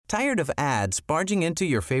Tired of ads barging into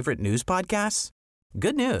your favorite news podcasts?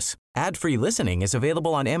 Good news. Ad-free listening is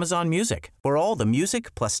available on Amazon Music for all the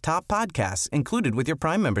music plus top podcasts included with your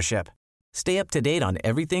Prime membership. Stay up to date on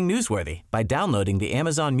everything newsworthy by downloading the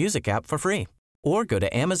Amazon Music app for free or go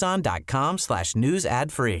to amazon.com/news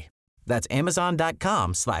ad free. That's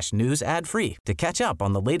amazon.com/news ad free to catch up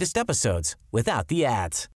on the latest episodes without the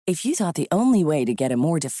ads. If you thought the only way to get a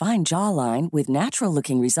more defined jawline with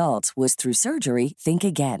natural-looking results was through surgery, think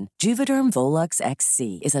again. Juvederm Volux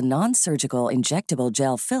XC is a non-surgical injectable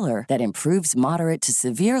gel filler that improves moderate to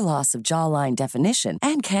severe loss of jawline definition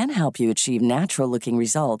and can help you achieve natural-looking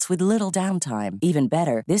results with little downtime. Even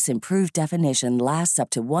better, this improved definition lasts up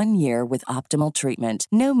to 1 year with optimal treatment.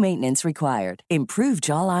 No maintenance required. Improve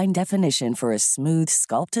jawline definition for a smooth,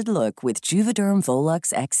 sculpted look with Juvederm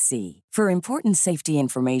Volux XC. For important safety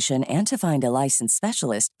information and to find a licensed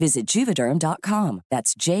specialist, visit Juvederm.com.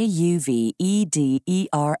 That's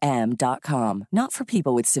JUVEDERM.com. Not for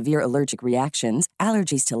people with severe allergic reactions,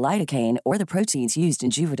 allergies to lidocaine, or the proteins used in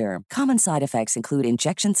Juvederm. Common side effects include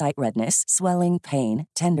injection site redness, swelling, pain,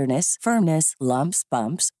 tenderness, firmness, lumps,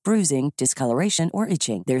 bumps, bruising, discoloration, or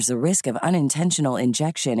itching. There's a risk of unintentional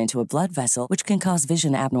injection into a blood vessel, which can cause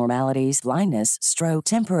vision abnormalities, blindness, stroke,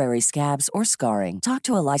 temporary scabs, or scarring. Talk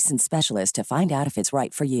to a licensed specialist to find out if it's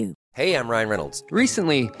right for you. Hey, I'm Ryan Reynolds.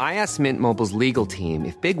 Recently, I asked Mint Mobile's legal team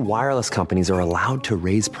if big wireless companies are allowed to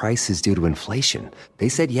raise prices due to inflation. They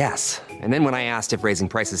said yes. And then when I asked if raising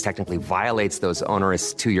prices technically violates those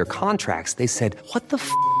onerous two-year contracts, they said, "What the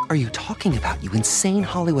f*** are you talking about, you insane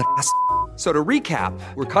Hollywood ass?" So to recap,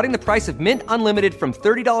 we're cutting the price of Mint Unlimited from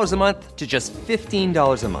 $30 a month to just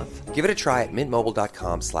 $15 a month. Give it a try at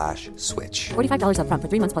mintmobile.com/switch. $45 up front for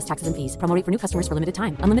 3 months plus taxes and fees. Promo rate for new customers for limited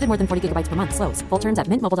time. Unlimited more than 40 gigabytes per month. Slows full terms at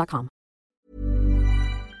mintmobile.com.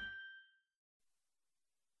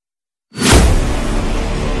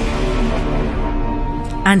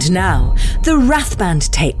 And now, the Rathband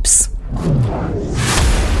tapes.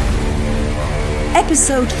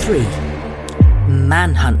 Episode 3.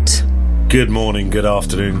 Manhunt. Good morning, good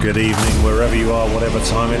afternoon, good evening, wherever you are, whatever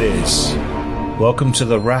time it is. Welcome to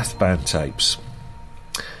the Rathband tapes.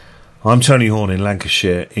 I'm Tony Horn in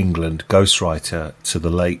Lancashire, England, ghostwriter to the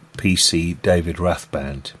late PC David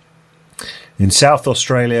Rathband. In South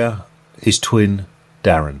Australia, his twin,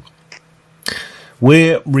 Darren.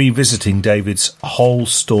 We're revisiting David's whole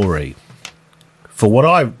story for what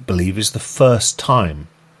I believe is the first time.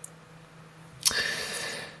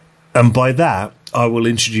 And by that, I will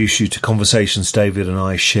introduce you to conversations David and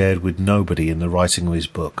I shared with nobody in the writing of his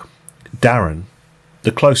book. Darren,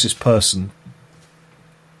 the closest person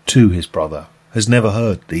to his brother, has never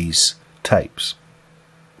heard these tapes.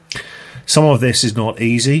 Some of this is not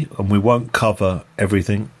easy, and we won't cover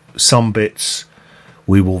everything. Some bits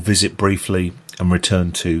we will visit briefly and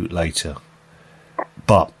return to later.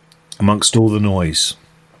 But amongst all the noise,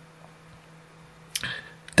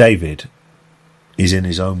 David is in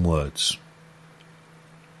his own words.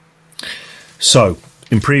 So,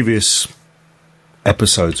 in previous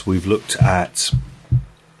episodes, we've looked at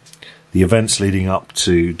the events leading up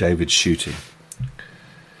to David's shooting.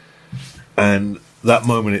 And that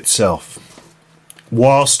moment itself,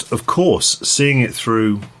 whilst, of course, seeing it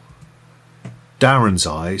through Darren's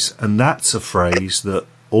eyes, and that's a phrase that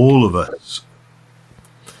all of us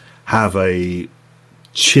have a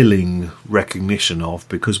chilling recognition of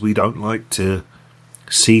because we don't like to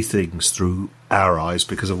see things through our eyes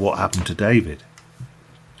because of what happened to David.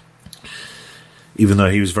 Even though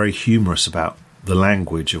he was very humorous about the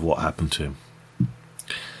language of what happened to him.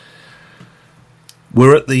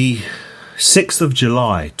 We're at the 6th of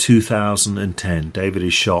July 2010. David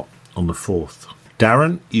is shot on the 4th.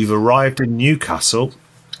 Darren, you've arrived in Newcastle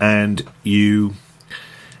and you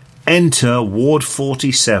enter Ward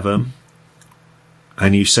 47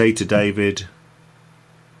 and you say to David,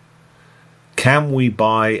 "Can we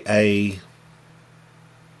buy a..."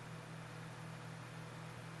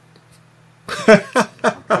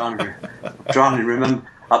 I'm trying to remember.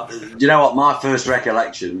 Do you know what my first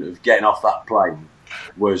recollection of getting off that plane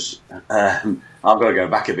was? I've got to go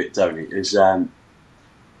back a bit, Tony. Is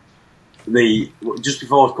just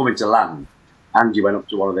before I was coming to land, Angie went up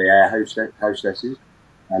to one of the air hostesses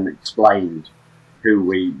and explained who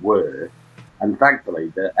we were, and thankfully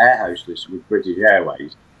the air hostess with British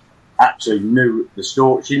Airways actually knew the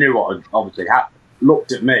story. She knew what had obviously happened.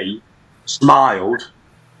 Looked at me, smiled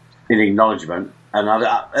in acknowledgement, and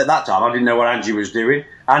at that time I didn't know what Angie was doing.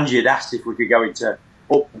 Angie had asked if we could go up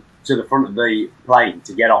to the front of the plane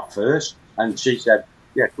to get off first, and she said,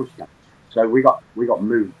 "Yeah, of course you can." So we got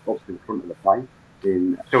moved up to the front of the plane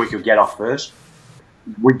so we could get off first.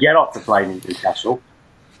 We get off the plane in Newcastle,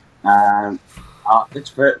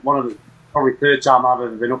 It's one of the probably third time I've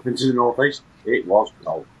ever been up into the northeast. It was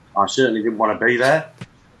cold. I certainly didn't want to be there.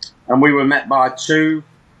 And we were met by two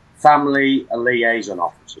family liaison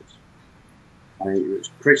officers. And it was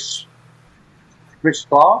Chris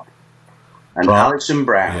Clark and Alison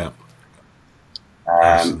Brown.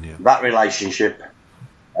 Yeah. That relationship,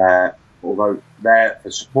 although there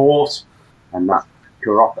for support and that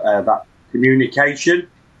communication,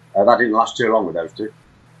 that didn't last too long with those two.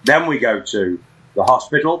 Then we go to the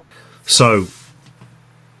hospital. So,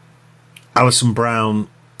 Alison Brown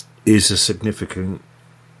is a significant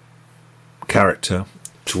character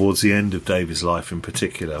towards the end of David's life in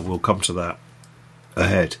particular. We'll come to that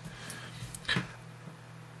ahead.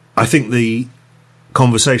 I think the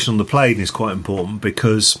conversation on the plane is quite important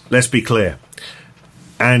because, let's be clear,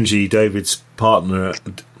 Angie, David's partner,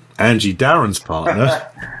 Angie, Darren's partner,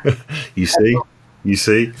 you see,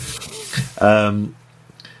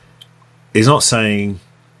 is not saying,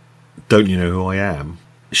 don't you know who I am?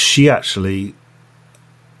 She actually,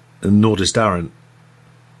 nor does Darren,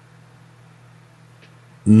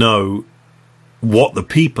 know what the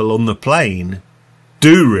people on the plane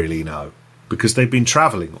do really know, because they've been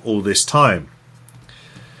travelling all this time.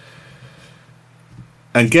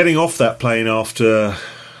 And getting off that plane after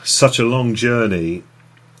such a long journey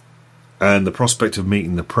and the prospect of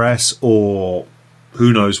meeting the press or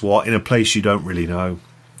who knows what in a place you don't really know,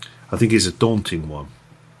 I think is a daunting one.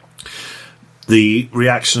 The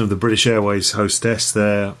reaction of the British Airways hostess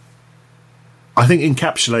there, I think,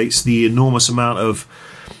 encapsulates the enormous amount of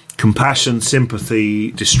compassion,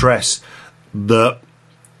 sympathy, distress that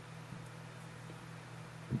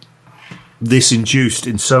this induced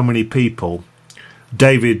in so many people.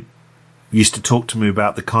 David used to talk to me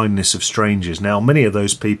about the kindness of strangers. Now, many of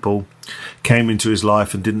those people came into his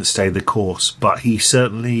life and didn't stay the course, but he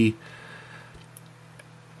certainly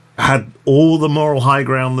had all the moral high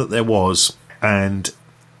ground that there was and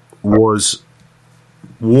was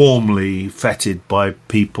warmly feted by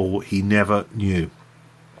people he never knew.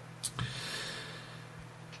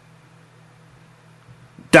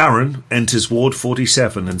 Darren enters Ward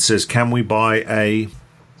 47 and says, can we buy a...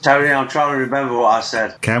 Tony, I'm trying to remember what I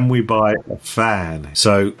said. Can we buy a fan?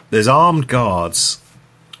 So there's armed guards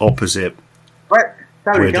opposite. Wait,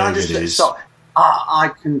 Tony, can I just stop?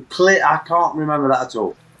 I can't remember that at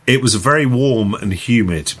all. It was very warm and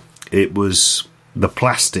humid. It was the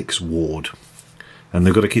plastics ward, and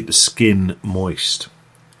they've got to keep the skin moist.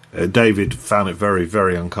 David found it very,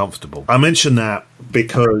 very uncomfortable. I mention that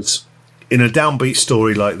because in a downbeat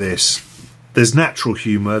story like this, there's natural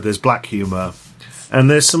humour, there's black humour, and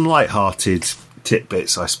there's some light-hearted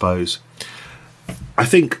tidbits, I suppose. I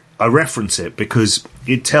think I reference it because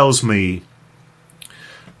it tells me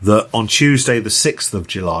that on Tuesday the 6th of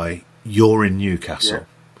July, you're in Newcastle. Yeah.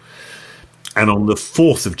 And on the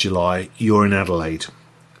 4th of July, you're in Adelaide.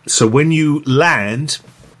 So when you land,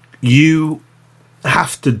 you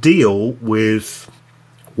have to deal with,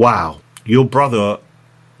 wow, your brother,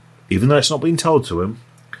 even though it's not been told to him,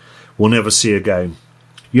 will never see again.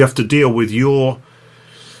 You have to deal with your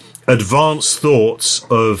advanced thoughts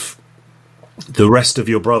of the rest of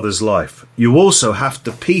your brother's life. You also have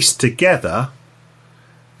to piece together,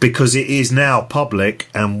 because it is now public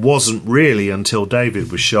and wasn't really until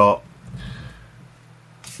David was shot,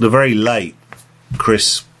 the very late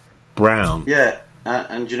Chris Brown. Yeah,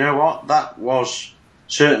 and you know what? That was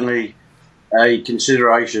certainly a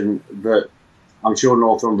consideration that I'm sure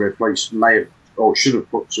Northumbria Police may have or should have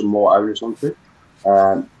put some more onus onto.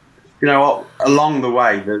 You know what? Along the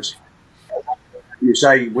way, there's, you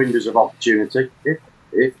say, windows of opportunity.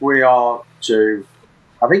 If we are to,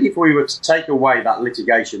 I think if we were to take away that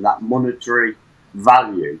litigation, that monetary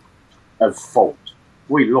value of fault,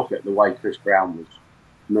 we look at the way Chris Brown was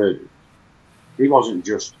murdered. He wasn't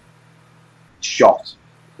just shot.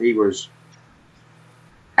 He was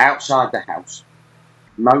outside the house.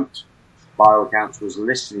 Moat, by all accounts, was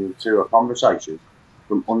listening to a conversation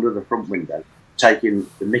from under the front window, taking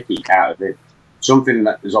the mickey out of it. Something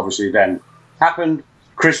that has obviously then happened.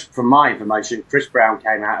 From my information, Chris Brown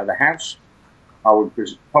came out of the house. I would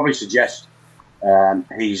probably suggest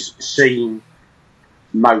he's seen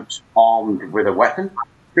Moat armed with a weapon.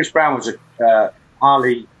 Chris Brown was a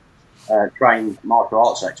highly trained martial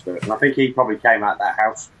arts expert, and I think he probably came out of that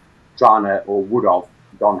house trying to, or would have,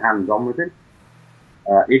 gone hands-on with him.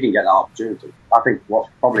 He didn't get that opportunity. I think what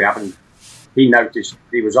probably happened, he noticed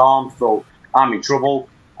he was armed, thought, I'm in trouble,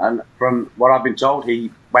 and from what I've been told,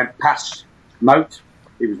 he went past Moat.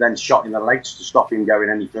 He was then shot in the legs to stop him going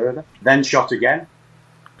any further, then shot again.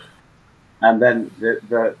 And then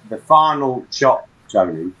the final shot,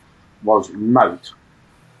 Tony, was Moat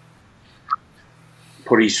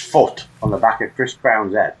put his foot on the back of Chris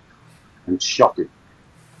Brown's head and shot him.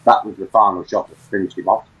 That was the final shot that finished him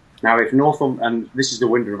off. Now, if Northumberland, and this is the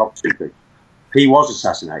window of opportunity, he was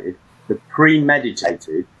assassinated, the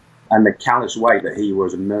premeditated and the callous way that he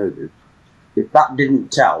was murdered, if that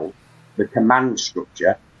didn't tell the command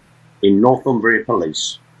structure in Northumbria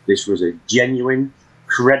Police, this was a genuine,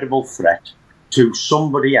 credible threat to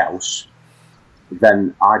somebody else,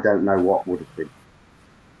 then I don't know what would have been.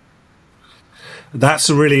 That's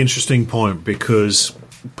a really interesting point, because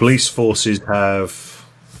police forces have,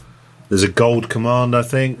 there's a gold command, I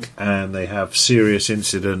think, and they have serious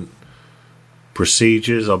incident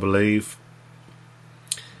procedures, I believe.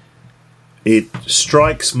 It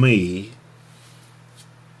strikes me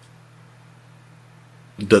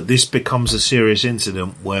that this becomes a serious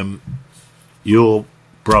incident when your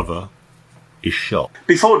brother is shot.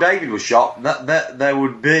 Before David was shot, that there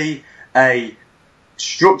would be a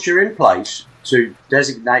structure in place to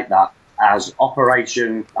designate that as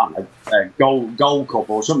Operation Gold Cup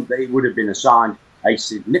or something. It would have been assigned a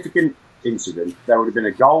significant incident. There would have been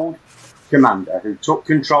a gold commander who took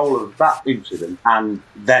control of that incident and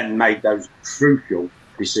then made those crucial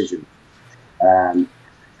decisions.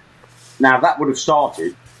 Now, that would have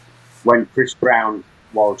started when Chris Brown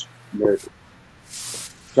was murdered.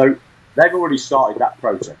 So they've already started that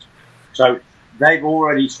process. So they've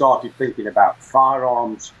already started thinking about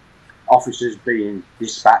firearms officers being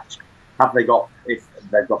dispatched. Have they got, if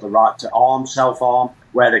they've got the right to arm, self-arm,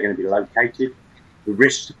 where they're going to be located, the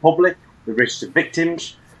risk to public, the risk to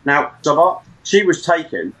victims. Now, she was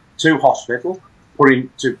taken to hospital, put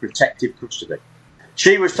into protective custody.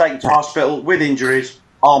 She was taken to hospital with injuries,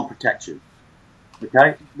 arm protection.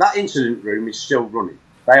 Okay? That incident room is still running.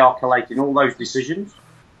 They are collating all those decisions.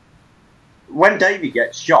 When Davey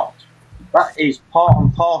gets shot, that is part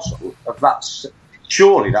and parcel of that,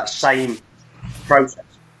 surely that same process.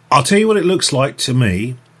 I'll tell you what it looks like to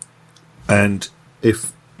me, and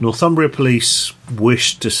if Northumbria Police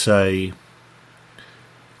wish to say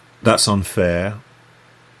that's unfair,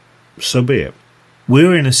 so be it.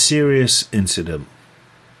 We're in a serious incident,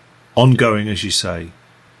 ongoing, as you say.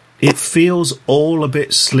 It feels all a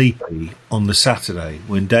bit sleepy on the Saturday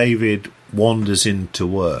when David wanders into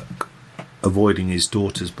work, avoiding his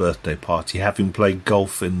daughter's birthday party, having played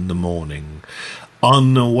golf in the morning,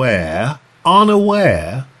 unaware.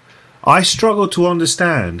 I struggle to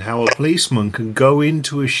understand how a policeman can go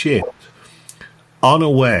into a shift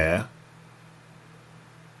unaware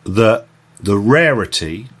that the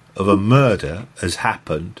rarity of a murder has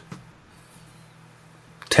happened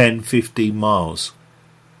 10, 15 miles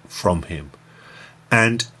from him.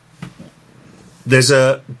 And there's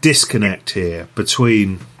a disconnect here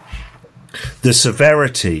between the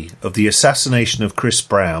severity of the assassination of Chris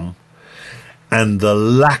Brown and the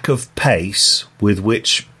lack of pace with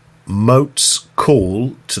which Moat's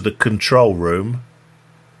call to the control room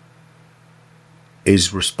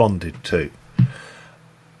is responded to.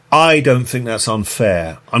 I don't think that's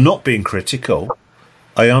unfair. I'm not being critical.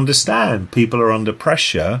 I understand people are under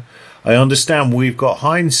pressure. I understand we've got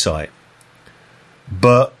hindsight.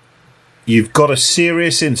 But you've got a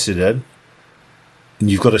serious incident and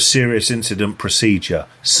you've got a serious incident procedure,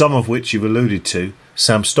 some of which you've alluded to.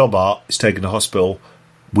 Sam Stobbart is taken to hospital,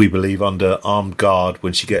 we believe, under armed guard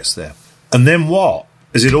when she gets there. And then what?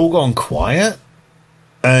 Has it all gone quiet?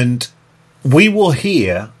 And we will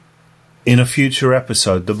hear in a future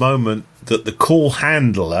episode the moment that the call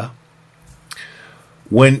handler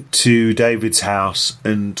went to David's house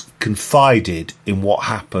and confided in what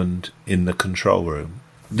happened in the control room.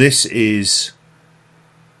 This is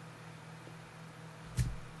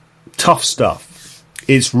tough stuff.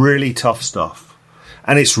 It's really tough stuff.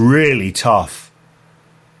 And it's really tough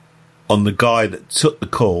on the guy that took the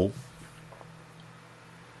call,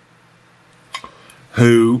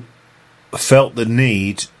 who felt the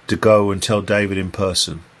need to go and tell David in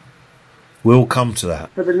person. We'll come to that.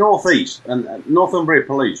 For the North East, and Northumbria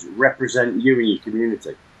Police represent you and your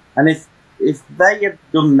community. And if they had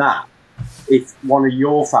done that, if one of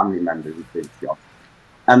your family members had been shot,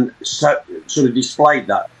 and sort of displayed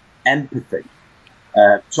that apathy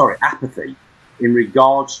in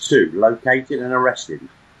regards to locating and arresting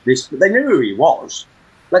this, they knew who he was.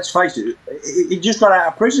 Let's face it, he just got out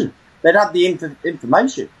of prison. They'd had the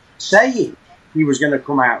information saying he was going to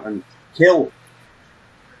come out and kill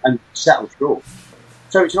and settle score.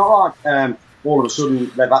 So it's not like all of a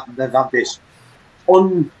sudden they've had this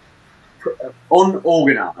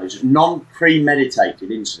unorganised, non-premeditated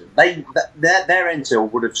incident. Their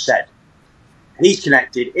intel would have said, he's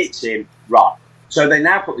connected, it's him, right. So they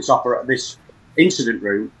now put this incident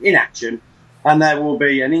room in action, and there will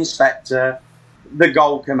be an inspector the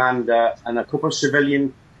gold commander and a couple of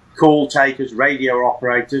civilian call takers, radio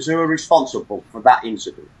operators who are responsible for that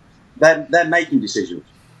incident. They're making decisions.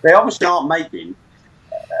 They obviously aren't making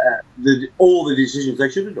all the decisions they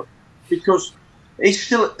should have done, because he's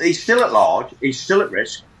still at large, he's still at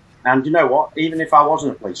risk. And you know what? Even if I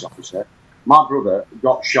wasn't a police officer, my brother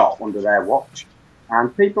got shot under their watch.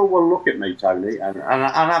 And people will look at me, Tony, and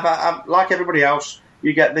I've, like everybody else,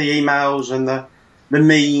 you get the emails and the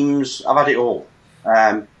memes. I've had it all.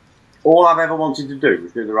 All I've ever wanted to do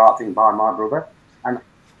was do the right thing by my brother, and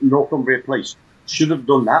Northumbria Police should have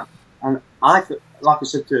done that. And like I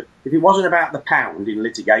said, if it wasn't about the pound in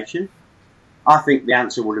litigation, I think the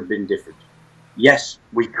answer would have been different. Yes,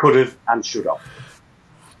 we could have and should have.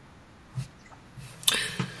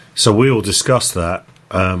 So we'll discuss that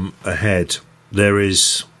ahead. There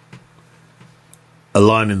is a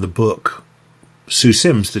line in the book. Sue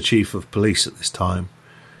Sims, the chief of police at this time,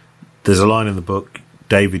 there's a line in the book,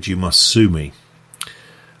 "David, you must sue me."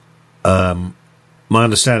 My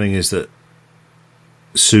understanding is that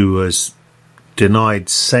Sue has denied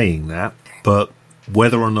saying that, but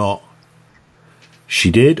whether or not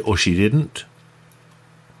she did or she didn't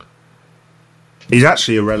is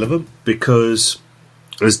actually irrelevant, because,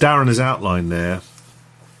 as Darren has outlined there,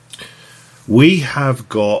 we have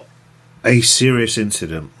got a serious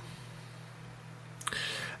incident.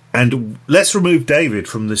 And let's remove David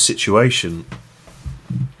from the situation.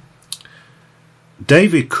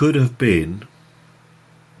 David could have been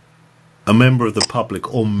a member of the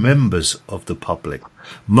public or members of the public.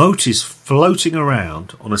 Moat is floating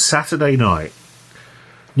around on a Saturday night.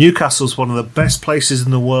 Newcastle's one of the best places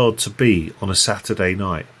in the world to be on a Saturday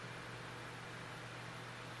night.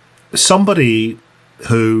 Somebody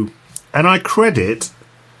who, and I credit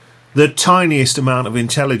the tiniest amount of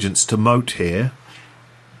intelligence to Moat here,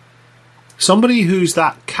 somebody who's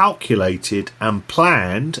that calculated and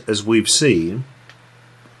planned, as we've seen,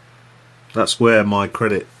 that's where my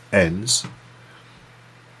credit ends.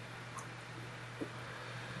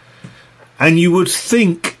 And you would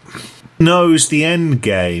think knows the end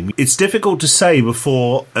game. It's difficult to say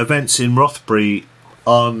before events in Rothbury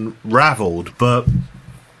unravelled, but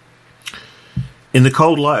in the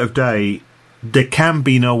cold light of day, there can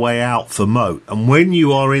be no way out for Moat. And when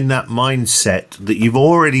you are in that mindset that you've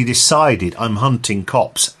already decided, I'm hunting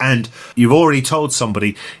cops, and you've already told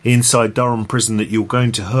somebody inside Durham prison that you're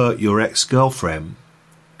going to hurt your ex-girlfriend,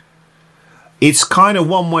 it's kind of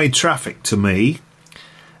one-way traffic to me.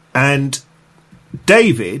 And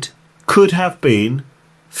David could have been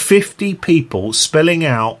 50 people spilling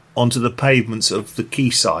out onto the pavements of the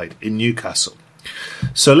quayside in Newcastle.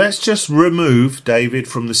 So let's just remove David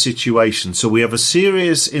from the situation. So we have a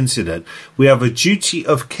serious incident. We have a duty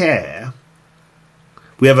of care.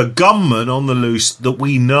 We have a gunman on the loose that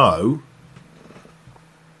we know.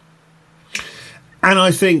 And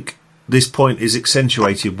I think this point is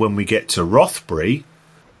accentuated when we get to Rothbury,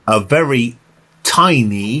 a very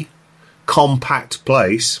tiny, compact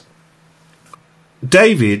place.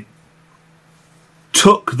 David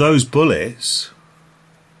took those bullets,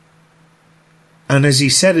 and as he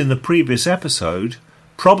said in the previous episode,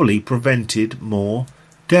 probably prevented more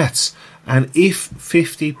deaths. And if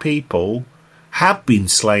 50 people have been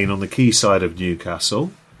slain on the quayside of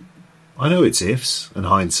Newcastle, I know it's ifs and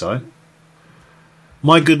hindsight,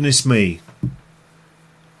 my goodness me,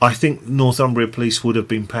 I think Northumbria Police would have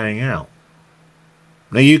been paying out.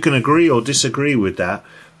 Now you can agree or disagree with that,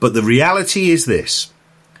 but the reality is this.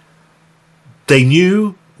 They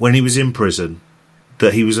knew when he was in prison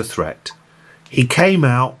that he was a threat. He came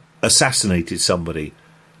out, assassinated somebody.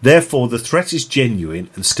 Therefore, the threat is genuine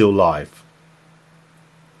and still live.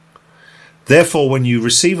 Therefore, when you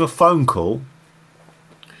receive a phone call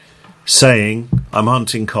saying, I'm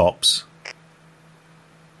hunting cops,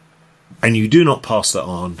 and you do not pass that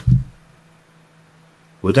on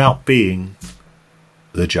without being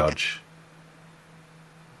the judge,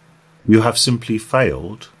 you have simply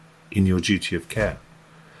failed in your duty of care.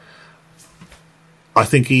 I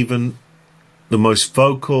think even the most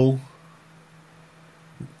vocal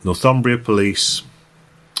Northumbria Police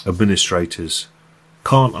administrators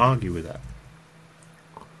can't argue with that.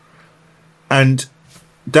 And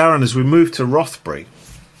Darren, as we move to Rothbury,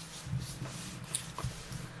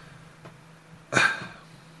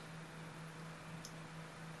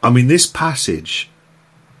 I mean, this passage,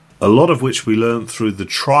 a lot of which we learned through the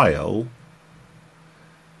trial,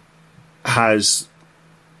 has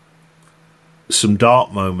some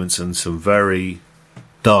dark moments and some very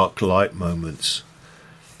dark light moments.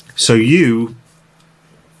 So you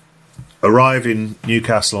arrive in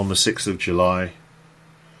Newcastle on the 6th of July.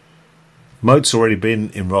 Moat's already been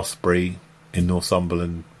in Rothbury in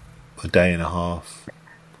Northumberland a day and a half.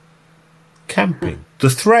 Camping. The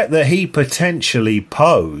threat that he potentially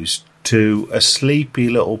posed to a sleepy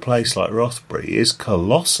little place like Rothbury is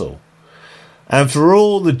colossal. And for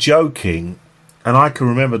all the joking, and I can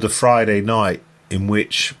remember the Friday night in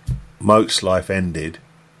which Moat's life ended,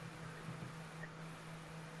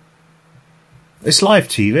 it's live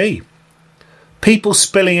TV. People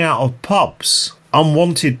spilling out of pubs,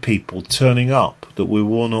 unwanted people turning up that we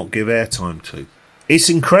will not give airtime to. It's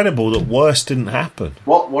incredible that worse didn't happen.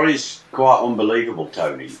 What is quite unbelievable,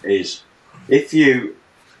 Tony, is if you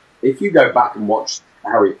go back and watch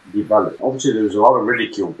how it developed, obviously there was a lot of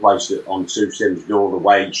ridicule placed on Sue Sim's door, the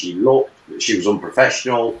way she looked, that she was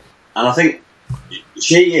unprofessional, and I think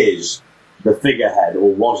she is the figurehead,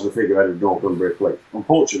 or was the figurehead of Northumbria Police.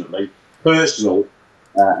 Unfortunately, personal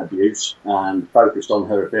abuse and focused on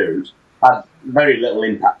her appearance had very little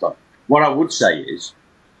impact on her. What I would say is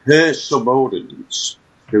her subordinates,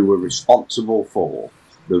 who were responsible for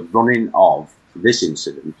the running of this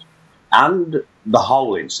incident and the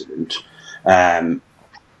whole incident,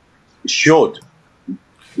 should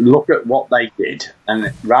look at what they did,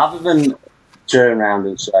 and rather than turn around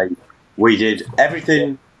and say, we did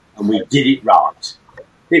everything and we did it right,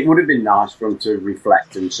 it would have been nice for them to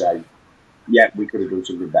reflect and say, yeah, we could have done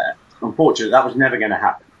something better. Unfortunately, that was never going to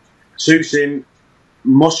happen. Sue Sim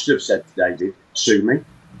must have said to David, sue me.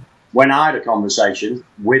 When I had a conversation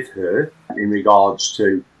with her in regards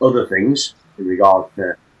to other things, in regard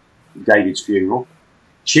to David's funeral,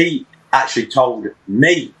 she actually told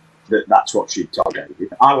me that that's what she'd told David.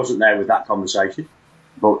 I wasn't there with that conversation,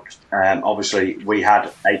 but obviously we had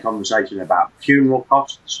a conversation about funeral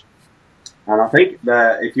costs. And I think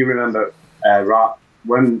that if you remember, right,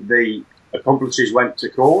 when the accomplices went to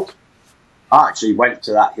court, I actually went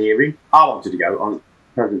to that hearing. I wanted to go on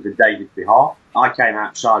present to David's behalf. I came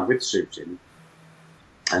outside with Sue Sim,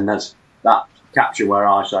 and there's that capture where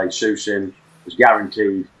I say Sue Sim was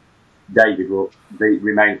guaranteed David will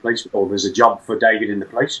remain police, or there's a job for David in the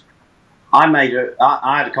police. I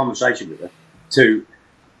had a conversation with her to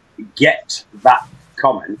get that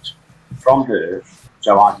comment from her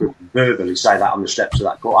so I could verbally say that on the steps of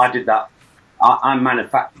that court. I did that. I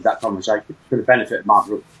manufactured that conversation for the benefit of my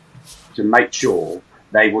brother, to make sure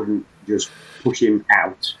they wouldn't just push him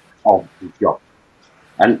out of his job.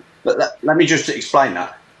 But let me just explain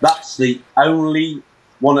that. That's the only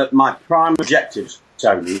one of my prime objectives,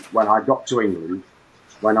 Tony, when I got to England,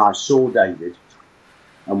 when I saw David,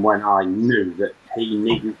 and when I knew that he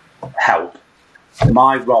needed help.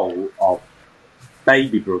 My role of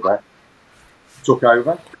baby brother took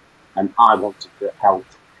over, and I wanted to help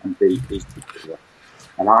and be his brother.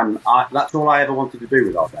 And that's all I ever wanted to do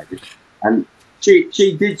with our David. And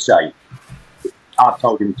she did say, I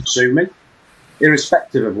told him to sue me,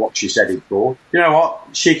 irrespective of what she said in court. You know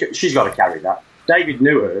what? She's got to carry that. David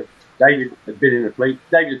knew her. David had been in the fleet.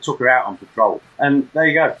 David had took her out on patrol. And there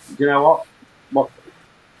you go. You know what?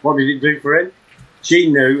 What did it do for him?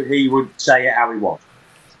 She knew he would say it how he was.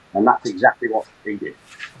 And that's exactly what he did.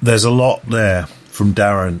 There's a lot there from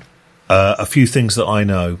Darren. A few things that I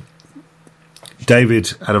know.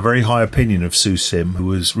 David had a very high opinion of Sue Sim, who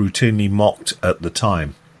was routinely mocked at the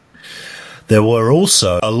time. There were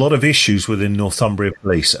also a lot of issues within Northumbria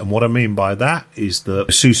Police, and what I mean by that is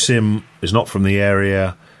that Sue Sim is not from the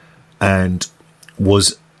area and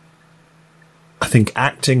was, I think,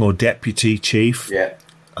 acting or deputy chief. Yeah.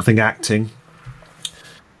 I think acting.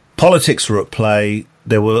 Politics were at play.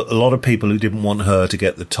 There were a lot of people who didn't want her to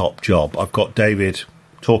get the top job. I've got David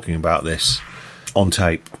talking about this on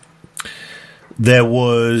tape. There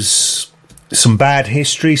was some bad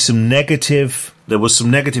history, there was some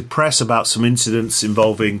negative press about some incidents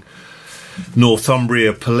involving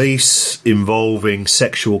Northumbria Police, involving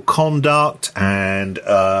sexual conduct, and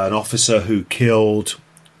an officer who killed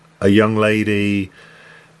a young lady,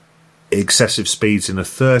 excessive speeds in a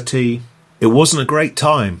 30. It wasn't a great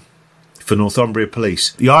time for Northumbria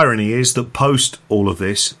Police. The irony is that post all of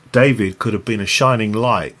this, David could have been a shining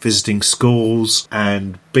light, visiting schools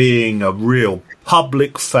and being a real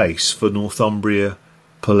public face for Northumbria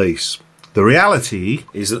Police. The reality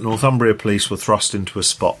is that Northumbria Police were thrust into a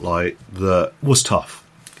spotlight that was tough.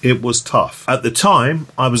 It was tough. At the time,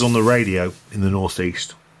 I was on the radio in the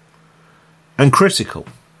Northeast, and critical.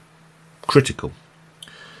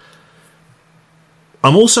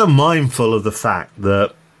 I'm also mindful of the fact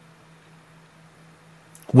that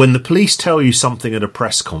when the police tell you something at a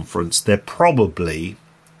press conference, they're probably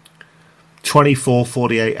 24,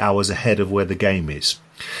 48 hours ahead of where the game is.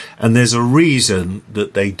 And there's a reason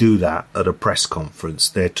that they do that at a press conference.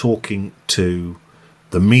 They're talking to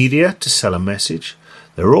the media to sell a message.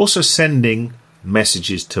 They're also sending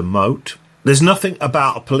messages to Moat. There's nothing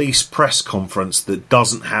about a police press conference that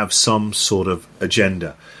doesn't have some sort of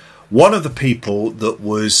agenda. One of the people that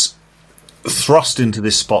was thrust into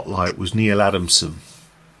this spotlight was Neil Adamson.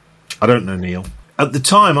 I don't know Neil. At the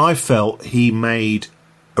time, I felt he made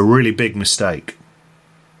a really big mistake.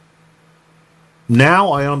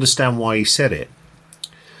 Now I understand why he said it.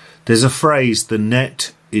 There's a phrase, the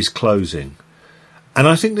net is closing. And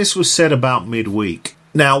I think this was said about midweek.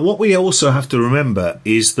 Now, what we also have to remember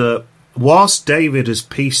is that whilst David has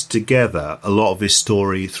pieced together a lot of his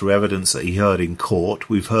story through evidence that he heard in court,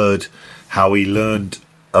 we've heard how he learned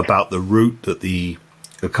about the route that the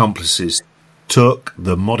accomplices took,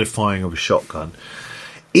 the modifying of a shotgun.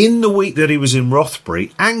 In the week that he was in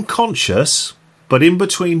Rothbury and conscious, but in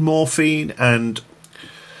between morphine and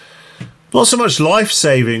not so much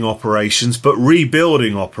life-saving operations, but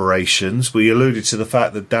rebuilding operations, we alluded to the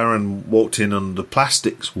fact that Darren walked in on the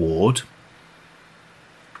plastics ward.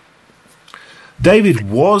 David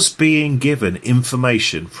was being given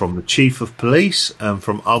information from the chief of police and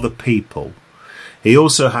from other people. He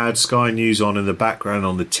also had Sky News on in the background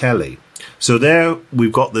on the telly. So there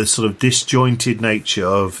we've got the sort of disjointed nature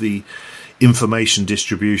of the information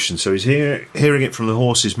distribution. So he's hearing it from the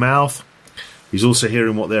horse's mouth. He's also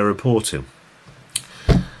hearing what they're reporting.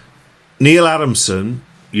 Neil Adamson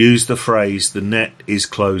used the phrase, the net is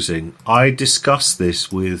closing. I discussed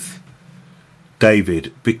this with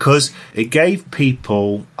David because it gave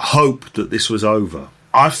people hope that this was over.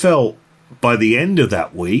 I felt by the end of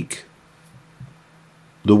that week,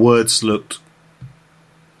 the words looked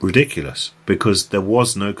ridiculous because there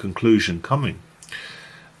was no conclusion coming.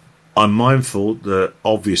 I'm mindful that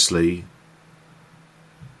obviously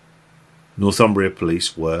Northumbria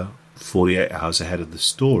Police were 48 hours ahead of the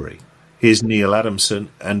story. Here's Neil Adamson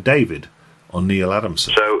and David on Neil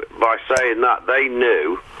Adamson. So by saying that, they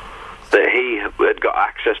knew that he had got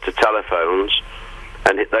access to telephones,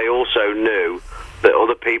 and they also knew that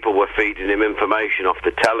other people were feeding him information off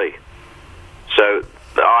the telly. So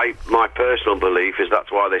my personal belief is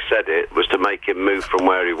that's why they said it, was to make him move from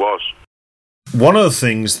where he was. One of the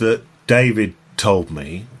things that David told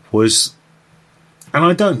me was, and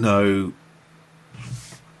I don't know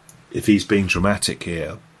if he's being dramatic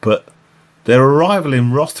here, but their arrival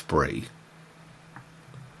in Rothbury,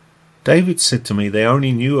 David said to me they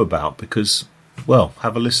only knew about because, well,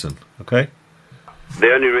 have a listen, okay?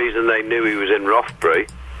 The only reason they knew he was in Rothbury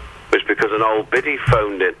was because an old biddy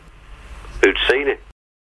phoned in who'd seen it.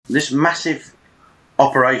 This massive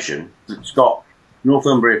operation that's got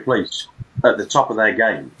Northumbria Police at the top of their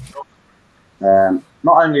game. Not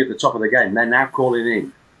only at the top of the game, they're now calling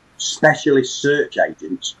in specialist search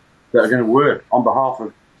agents that are going to work on behalf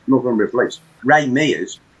of Northumbria Police. Ray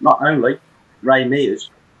Mears, not only Ray Mears,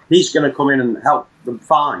 he's going to come in and help them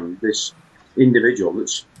find this individual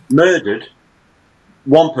that's murdered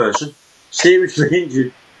one person, seriously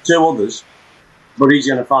injured two others, but he's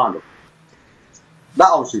going to find them. That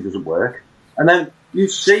obviously doesn't work. And then you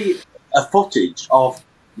see a footage of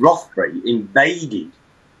Rothbury invaded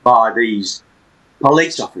by these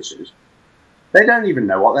police officers. They don't even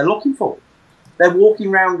know what they're looking for. They're walking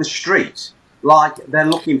around the street like they're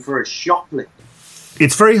looking for a shoplifter.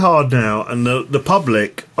 It's very hard now, and the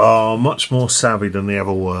public are much more savvy than they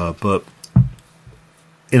ever were, but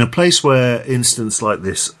in a place where incidents like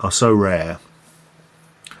this are so rare,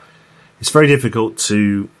 it's very difficult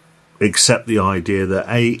to accept the idea that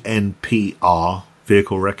ANPR,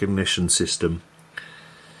 Vehicle Recognition System,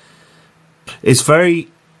 it's very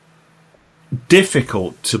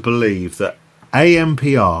difficult to believe that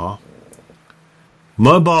ANPR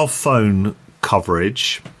mobile phone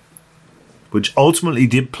coverage, which ultimately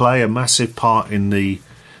did play a massive part in the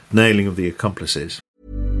nailing of the accomplices.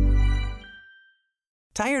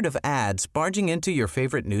 Tired of ads barging into your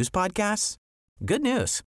favorite news podcasts? Good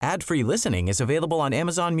news. Ad-free listening is available on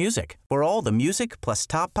Amazon Music for all the music plus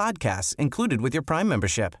top podcasts included with your Prime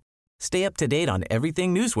membership. Stay up to date on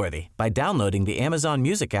everything newsworthy by downloading the Amazon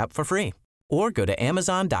Music app for free or go to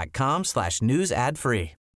amazon.com/news ad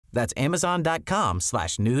free. That's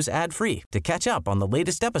amazon.com/news ad free to catch up on the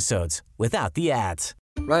latest episodes without the ads.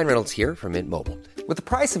 Ryan Reynolds here from Mint Mobile. With the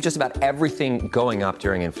price of just about everything going up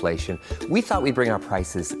during inflation, we thought we'd bring our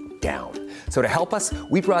prices down. So to help us,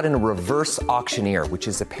 we brought in a reverse auctioneer, which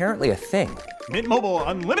is apparently a thing. Mint Mobile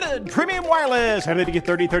Unlimited Premium Wireless. How to get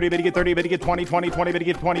 30, 30, bit to get 30, bit to get 20, 20, 20, bit to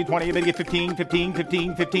get 20, 20, bit to get 15, 15,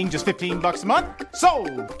 15, 15, just $15 a month?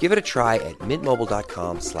 Sold! Give it a try at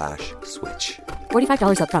mintmobile.com/switch.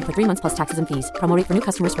 $45 up front for 3 months plus taxes and fees. Promo rate for new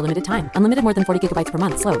customers for limited time. Unlimited more than 40 gigabytes per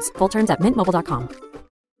month. Slows full terms at mintmobile.com.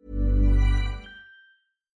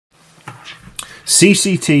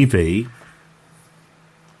 CCTV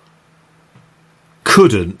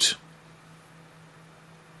couldn't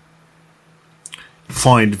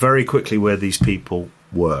find very quickly where these people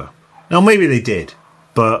were. Now, maybe they did,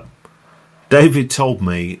 but David told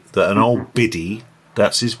me that an old biddy,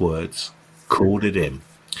 that's his words, called it in.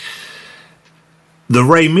 The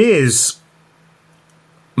Ray Mears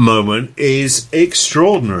moment is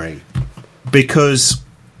extraordinary because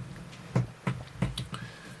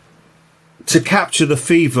to capture the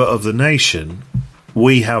fever of the nation,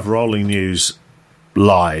 we have Rolling News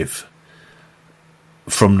live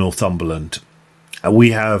from Northumberland.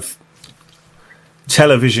 We have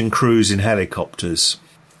television crews in helicopters.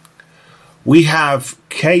 We have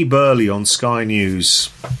Kay Burley on Sky News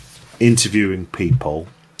interviewing people.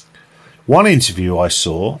 One interview I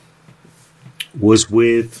saw was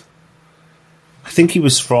with, I think he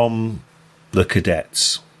was from the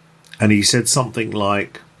cadets, and he said something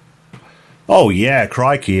like, "Oh yeah,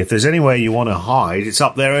 crikey, if there's anywhere you want to hide, it's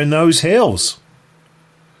up there in those hills."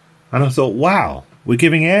 And I thought, wow, we're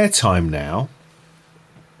giving airtime now.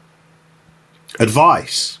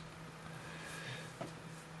 Advice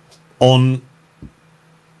on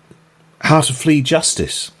how to flee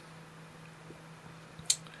justice.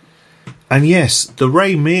 And yes, the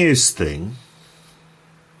Ray Mears thing,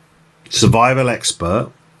 survival expert,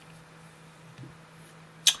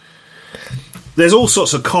 there's all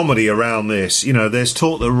sorts of comedy around this. You know, there's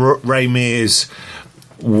talk that Ray Mears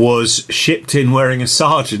was shipped in wearing a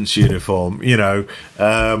sergeant's uniform. You know,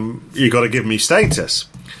 you got to give me status.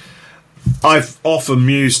 I've often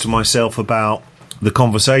mused to myself about the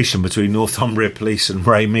conversation between Northumbria Police and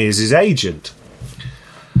Ray Mears' agent.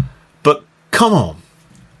 But come on.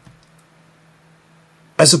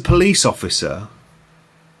 As a police officer,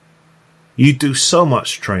 you do so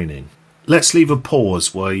much training. Let's leave a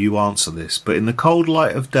pause while you answer this. But in the cold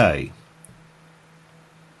light of day,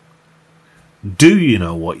 do you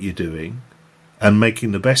know what you're doing and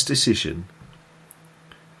making the best decision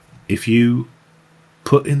if you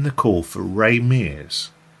put in the call for Ray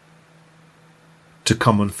Mears to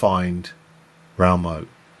come and find Ralmote?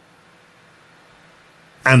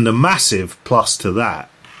 And the massive plus to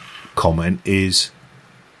that comment is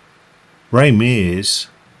Ray Mears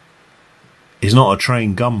is not a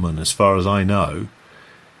trained gunman as far as I know,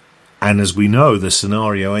 and as we know, the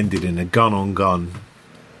scenario ended in a gun-on-gun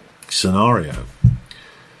scenario.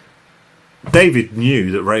 David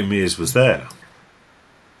knew that Ray Mears was there.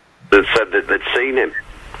 That said that they'd seen him.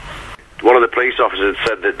 One of the police officers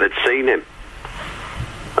said that they'd seen him,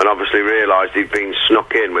 and obviously realised he'd been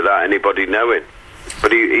snuck in without anybody knowing.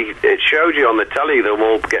 But it showed you on the telly they were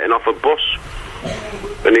all getting off a bus,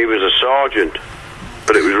 and he was a sergeant,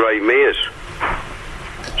 but it was Ray Mears.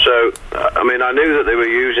 So, I mean, I knew that they were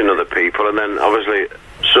using other people, and then obviously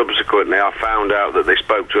subsequently I found out that they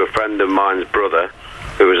spoke to a friend of mine's brother,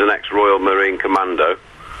 who was an ex-Royal Marine Commando,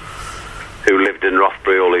 who lived in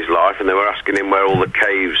Rothbury all his life, and they were asking him where all the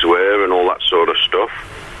caves were and all that sort of stuff.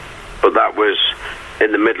 But that was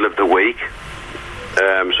in the middle of the week,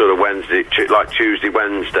 sort of Wednesday, like Tuesday,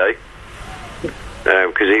 Wednesday,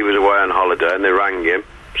 because he was away on holiday, and they rang him.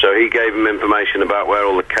 So he gave him information about where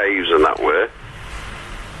all the caves and that were.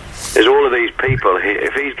 Is all of these people,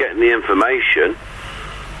 if he's getting the information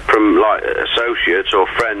from like associates or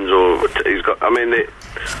friends, or he's got, I mean,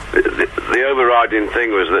 the overriding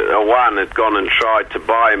thing was that Owan had gone and tried to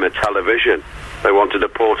buy him a television. They wanted a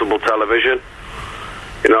portable television,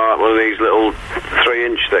 you know, like one of these little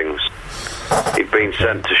 3-inch things. He'd been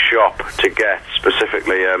sent to shop to get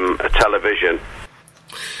specifically a television.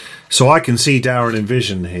 So I can see Darren in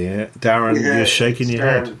vision here. Darren, you're shaking your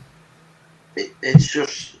head. It's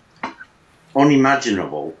just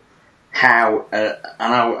unimaginable how, and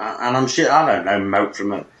I'm sure I don't know Moat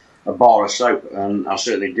from a bar of soap, and I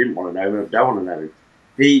certainly didn't want to know him, and I don't want to know him.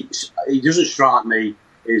 He doesn't strike me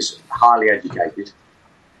as highly educated,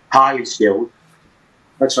 highly skilled.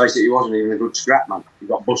 Let's face it, he wasn't even a good scrap man. He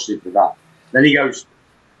got busted for that. Then he goes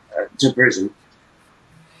to prison.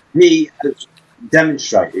 He has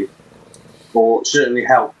demonstrated, or certainly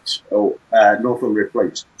helped, Northumbria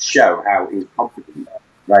Police show how incompetent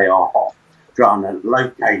they are trying to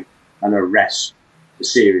locate and arrest a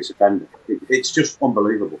serious offender. It's just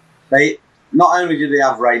unbelievable. They not only do they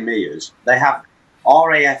have Ray Mears, they have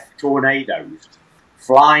RAF tornadoes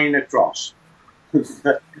flying across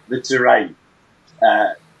the terrain.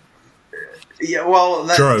 Yeah, well,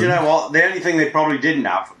 you know what? The only thing they probably didn't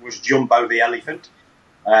have was Jumbo the elephant,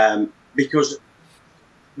 because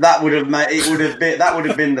that would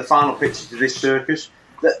have been the final picture to this circus.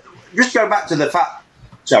 Just go back to the fact,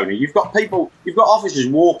 Tony. You've got officers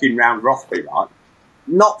walking round Rothbury, right?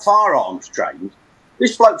 Not firearms trained,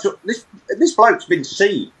 This bloke's been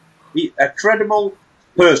seen. A credible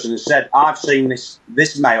person has said, "I've seen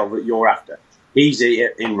this male that you're after. He's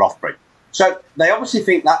here in Rothbury." So they obviously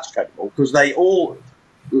think that's credible because they all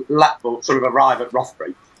sort of arrive at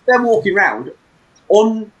Rothbury. They're walking around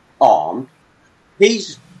unarmed.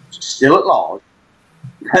 He's still at large.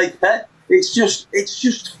 It's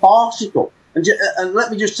just farcical. And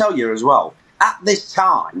let me just tell you as well, at this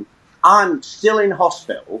time, I'm still in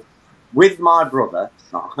hospital with my brother,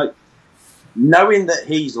 right, knowing that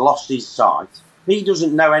he's lost his sight. He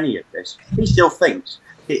doesn't know any of this. He still thinks.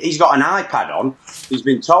 He's got an iPad on. He's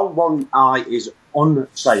been told one eye is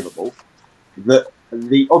unsavable, that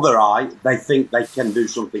the other eye they think they can do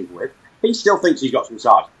something with. He still thinks he's got some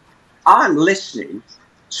sight. I'm listening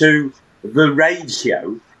to the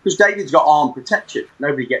radio because David's got armed protection.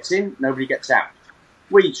 Nobody gets in, nobody gets out.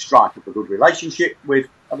 We strike up a good relationship with,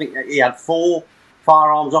 I think he had 4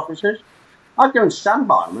 firearms officers. I'd go and stand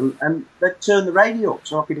by them and they'd turn the radio up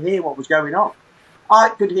so I could hear what was going on. I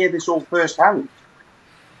could hear this all firsthand.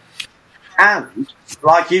 And,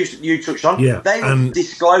 like you touched on, they were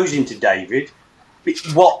disclosing to David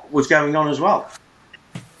what was going on as well.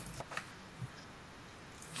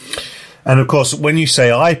 And, of course, when you say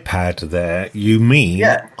iPad there, you mean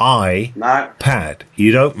iPad.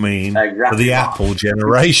 You don't mean the Apple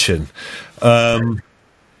generation.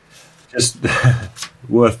 Just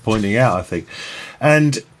worth pointing out, I think.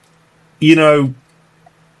 And, you know,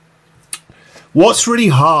 what's really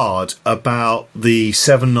hard about the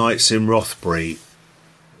 7 nights in Rothbury,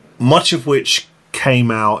 much of which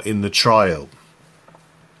came out in the trial,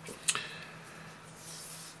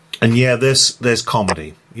 and there's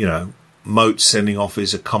comedy, you know, Moat sending off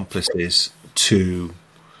his accomplices to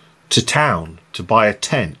town to buy a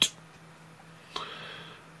tent,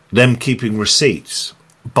 them keeping receipts,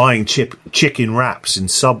 buying chicken wraps in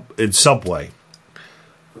Subway.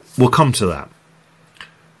 We'll come to that.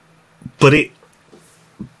 But it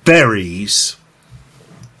buries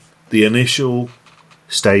the initial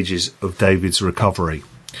stages of David's recovery.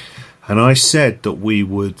 And I said that we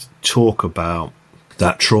would talk about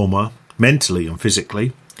that trauma, mentally and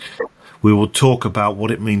physically. We will talk about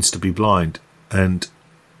what it means to be blind. And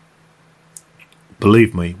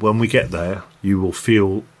believe me, when we get there, you will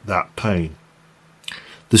feel that pain.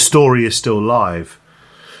 The story is still live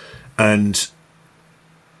and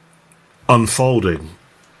unfolding.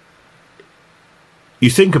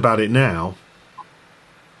 You think about it now,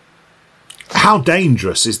 how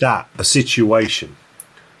dangerous is that a situation?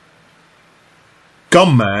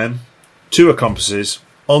 Gunman, 2 accomplices,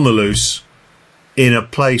 on the loose, in a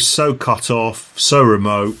place so cut off, so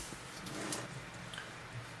remote,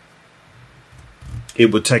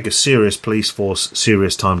 it would take a serious police force,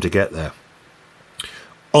 serious time to get there.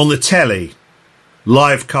 On the telly,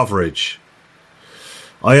 live coverage.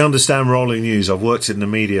 I understand rolling news. I've worked in the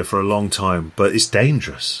media for a long time, but it's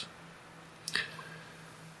dangerous.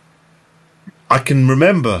 I can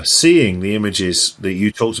remember seeing the images that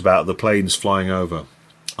you talked about, the planes flying over.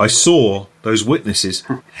 I saw those witnesses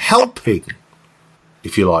helping,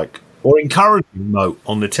 if you like, or encouraging Moat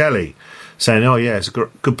on the telly, saying, "Oh yeah, it's a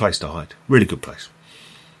good place to hide, really good place."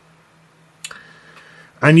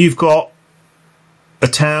 And you've got a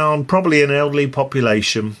town, probably an elderly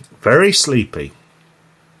population, very sleepy.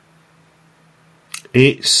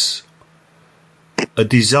 It's a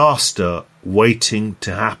disaster waiting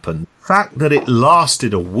to happen. The fact that it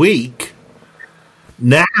lasted a week,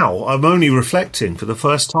 now I'm only reflecting for the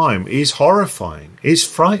first time, is horrifying, is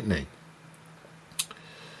frightening.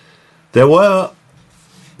 There were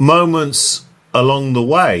moments along the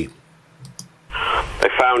way. They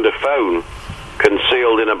found a phone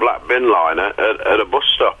concealed in a black bin liner at a bus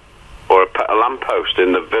stop or a lamppost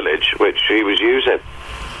in the village, which he was using,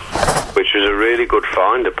 which was a really good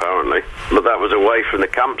find, apparently. But that was away from the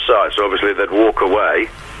campsite, so obviously they'd walk away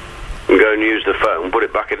and go and use the phone, put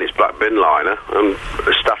it back in its black bin liner and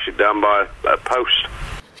stash it down by a post.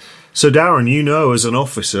 So, Darren, you know, as an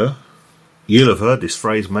officer, you'll have heard this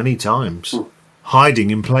phrase many times. Hiding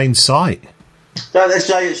in plain sight. Don't they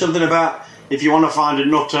say it's something about, if you want to find a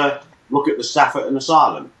nutter, look at the staff at an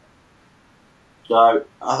asylum? So,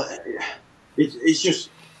 it's just,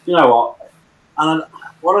 you know what, and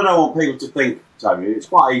what I don't want people to think, Tony, it's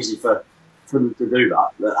quite easy for them to do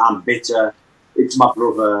that I'm bitter, it's my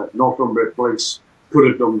brother, Northumbria Police could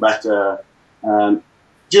have done better. Do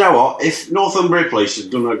you know what, if Northumbria Police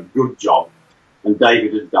had done a good job and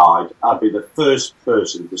David had died, I'd be the first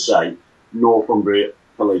person to say Northumbria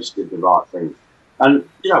Police did the right thing. And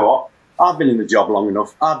you know what, I've been in the job long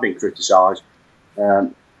enough, I've been criticised.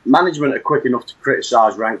 Management are quick enough to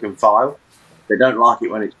criticise rank and file. They don't like it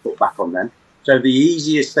when it's put back on them. So the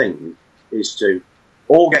easiest thing is to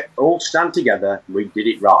all stand together. We did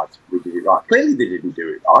it right. Clearly they didn't do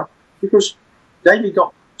it right because David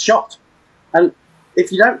got shot. And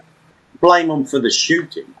if you don't blame them for the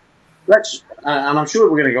shooting, and I'm sure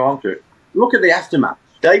we're going to go on to it, look at the aftermath.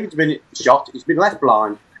 David's been shot. He's been left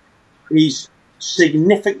blind. He's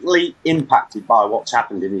significantly impacted by what's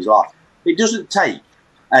happened in his life. It doesn't take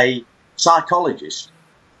a psychologist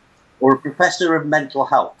or a professor of mental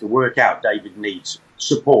health to work out David needs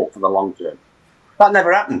support for the long term. That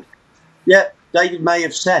never happened. Yet David may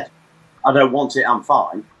have said, I don't want it, I'm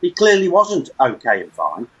fine. He clearly wasn't okay and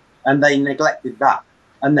fine, and they neglected that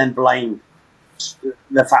and then blamed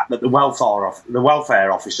the fact that the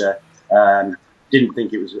welfare officer didn't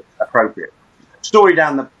think it was appropriate. Story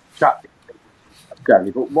down the track, but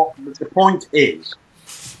the point is,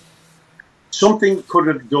 something could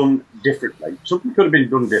have done differently. Something could have been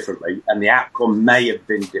done differently, and the outcome may have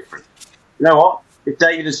been different. You know what? If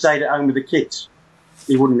David had stayed at home with the kids,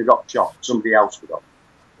 he wouldn't have got shot. Somebody else would have.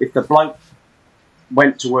 If the bloke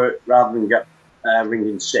went to work rather than get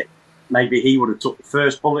ringing sick, maybe he would have took the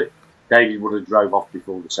first bullet. David would have drove off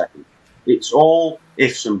before the second. It's all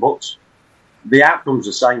ifs and buts. The outcome's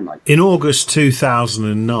the same, mate. In August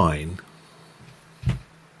 2009,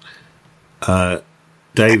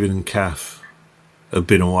 David and Kath had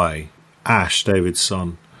been away. Ash, David's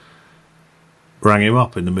son, rang him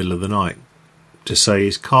up in the middle of the night to say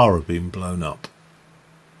his car had been blown up.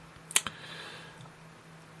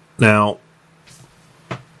 Now,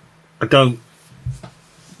 I don't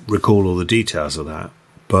recall all the details of that,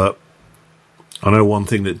 but I know one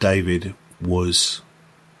thing that David was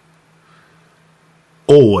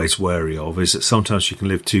always wary of is that sometimes you can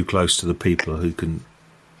live too close to the people who can,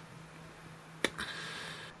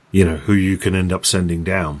 who you can end up sending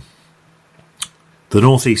down. The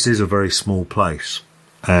Northeast is a very small place,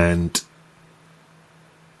 and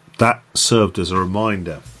that served as a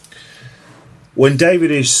reminder. When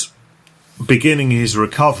David is beginning his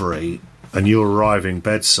recovery and you're arriving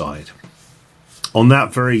bedside, on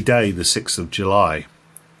that very day, the 6th of July,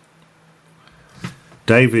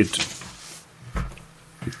 David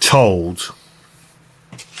told,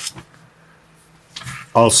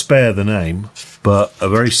 I'll spare the name, but a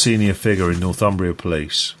very senior figure in Northumbria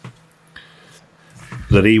Police,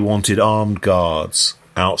 that he wanted armed guards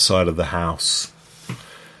outside of the house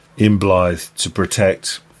in Blythe to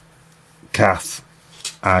protect Kath,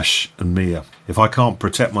 Ash and Mia. If I can't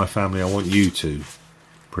protect my family, I want you to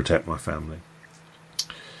protect my family.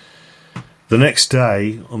 The next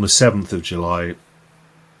day, on the 7th of July,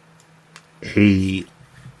 he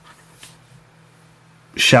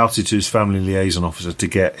shouted to his family liaison officer to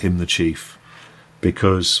get him the chief,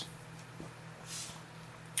 because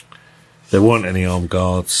there weren't any armed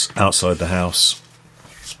guards outside the house,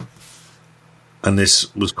 and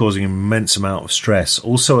this was causing an immense amount of stress.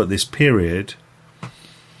 Also at this period,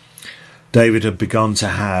 David had begun to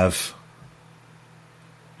have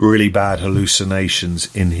really bad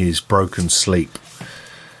hallucinations in his broken sleep.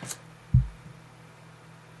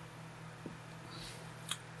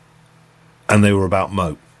 And they were about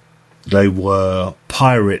Mo. They were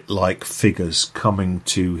pirate-like figures coming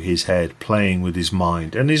to his head, playing with his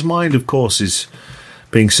mind. And his mind, of course, is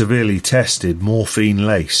being severely tested,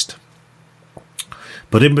 morphine-laced.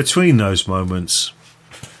 But in between those moments,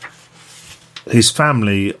 his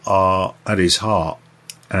family are at his heart,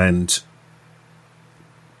 and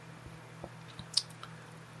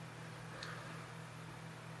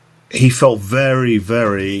he felt very,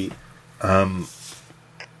 very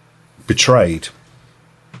betrayed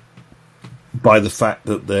by the fact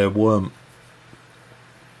that there weren't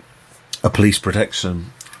a police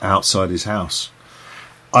protection outside his house.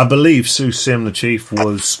 I believe Sue Sim, the chief,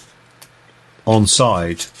 was on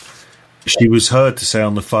side. She was heard to say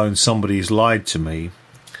on the phone, somebody's lied to me,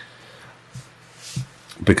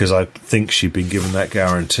 because I think she'd been given that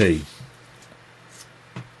guarantee.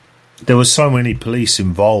 There were so many police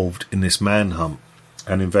involved in this manhunt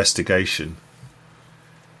and investigation.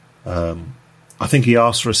 I think he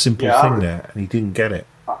asked for a simple thing there, and he didn't get it.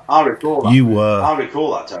 I recall that. I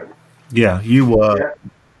recall that, Tony. Yeah, you were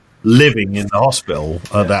living in the hospital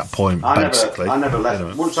at that point, basically. I never left.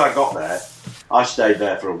 Anyway. Once I got there, I stayed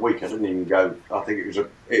there for a week. I didn't even go. I think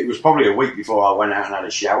it was probably a week before I went out and had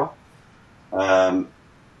a shower. I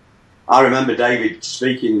remember David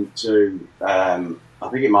speaking to, I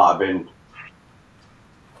think it might have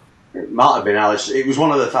been Alice. It was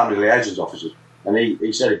one of the family liaisons officers, and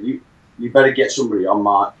he said, you better get somebody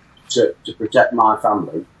on to protect my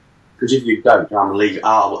family, because if you don't,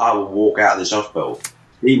 I will walk out of this hospital.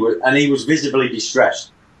 He was visibly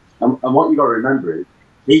distressed, and what you got to remember is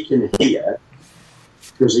he can hear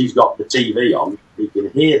because he's got the TV on. He can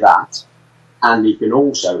hear that, and he can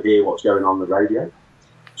also hear what's going on the radio.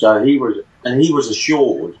 So he was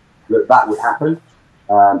assured that would happen.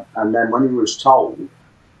 And then when he was told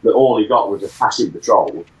that all he got was a passive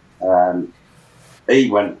patrol, he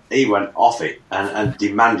went off it and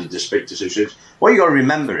demanded to speak to Sue. What you got to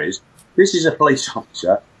remember is this is a police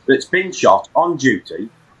officer that's been shot on duty.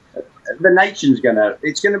 The nation's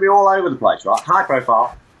it's gonna be all over the place, right? High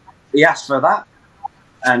profile. He asked for that,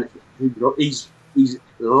 and he's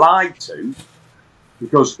lied to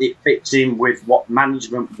because it fits in with what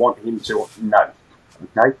management want him to know.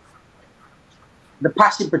 Okay. The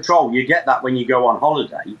passive patrol, you get that when you go on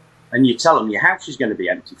holiday and you tell them your house is going to be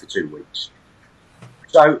empty for 2 weeks.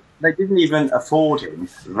 So they didn't even afford him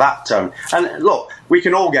that tone. And look, we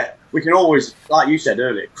can always, like you said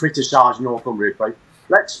earlier, criticise Northumbria Police.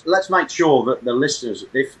 Let's make sure that the listeners,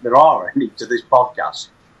 if there are any to this podcast,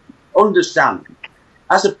 understand,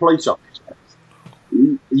 as a police officer,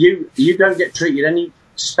 you don't get treated any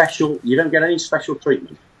special. You don't get any special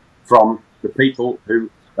treatment from the people who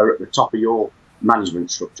are at the top of your management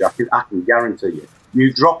structure. I can guarantee you.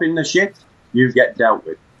 You drop in the shit, you get dealt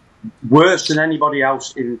with worse than anybody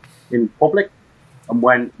else in public. And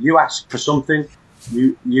when you ask for something,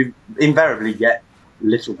 you invariably get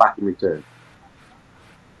little back in return.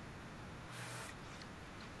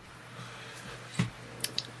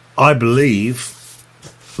 I believe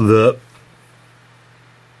that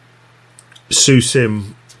Sue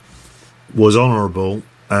Sim was honourable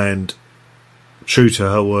and true to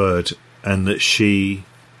her word, and that she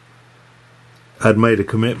had made a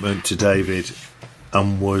commitment to David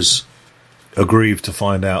and was aggrieved to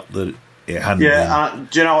find out that it hadn't been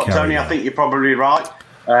do you know what, Tony? out. I think you're probably right,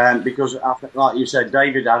 because, like you said,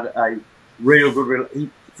 David had a real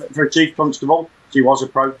good... for a chief constable, she was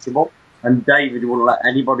approachable, and David wouldn't let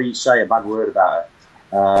anybody say a bad word about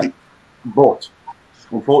her. But,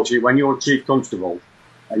 unfortunately, when you're a chief constable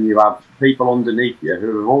and you have people underneath you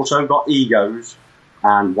who have also got egos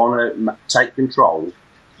and want to take control,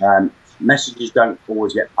 messages don't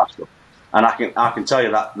always get passed up. And I can tell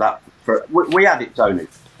you that we had it, Tony,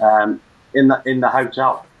 in the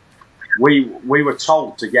hotel. We were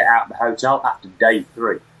told to get out of the hotel after day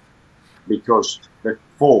 3 because the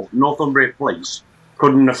Northumbria Police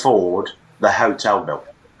couldn't afford the hotel bill.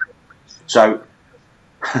 So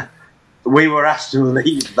we were asked to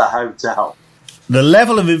leave the hotel. The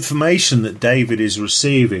level of information that David is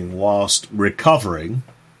receiving whilst recovering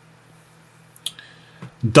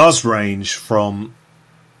does range from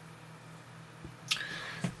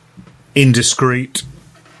indiscreet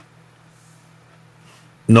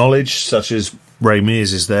knowledge, such as Ray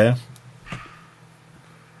Mears is there.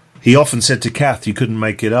 He often said to Kath, you couldn't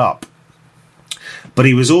make it up. But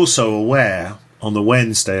he was also aware on the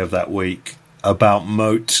Wednesday of that week about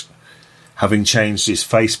Moat having changed his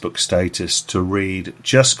Facebook status to read,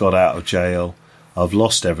 just got out of jail, I've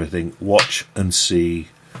lost everything, watch and see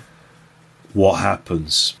what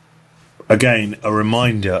happens. Again, a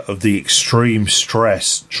reminder of the extreme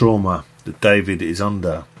stress, trauma that David is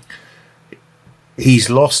under. He's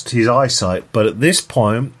lost his eyesight, but at this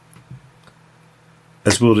point,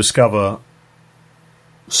 as we'll discover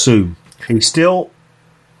soon, he still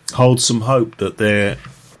holds some hope that there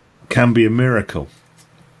can be a miracle.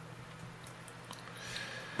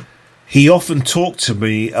 He often talked to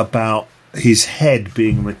me about his head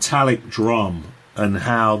being a metallic drum and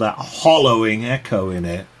how that hollowing echo in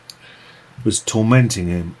it was tormenting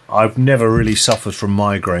him. I've never really suffered from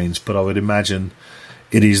migraines, but I would imagine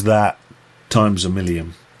it is that times a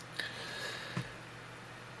million.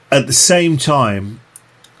 At the same time,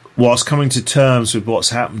 whilst coming to terms with what's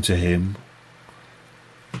happened to him,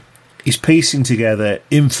 he's piecing together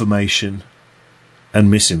information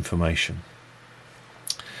and misinformation.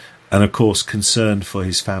 And of course, concerned for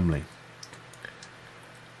his family.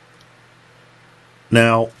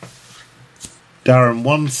 Now, Darren,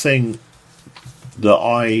 one thing that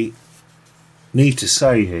I need to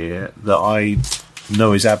say here that I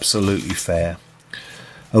know is absolutely fair.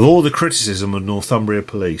 Of all the criticism of Northumbria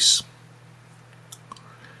Police,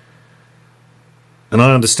 and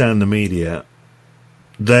I understand the media,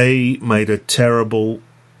 they made a terrible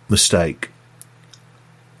mistake.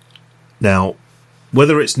 Now,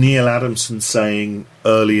 whether it's Neil Adamson saying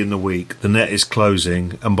early in the week the net is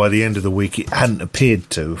closing, and by the end of the week it hadn't appeared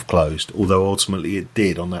to have closed, although ultimately it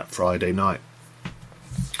did on that Friday night.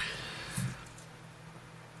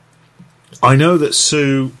 I know that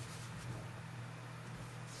Sue,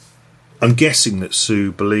 I'm guessing that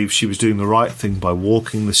Sue believed she was doing the right thing by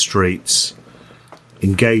walking the streets,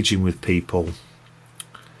 engaging with people,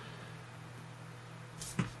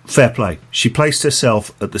 fair play. She placed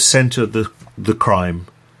herself at the centre of the crime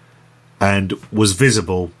and was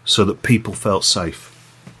visible so that people felt safe.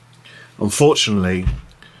 Unfortunately,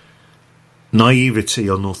 naivety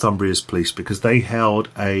on Northumbria's police, because they held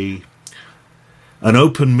an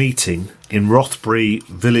open meeting in Rothbury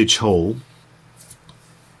Village Hall,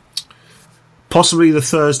 possibly the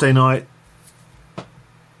Thursday night,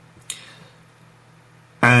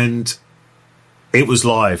 and it was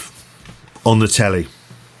live on the telly.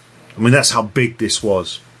 I mean, that's how big this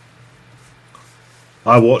was.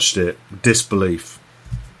 I watched it, disbelief.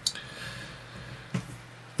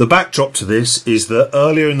 The backdrop to this is that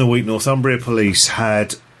earlier in the week, Northumbria Police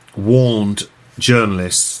had warned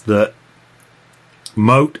journalists that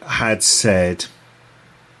Moat had said,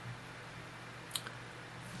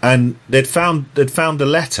 and they'd found a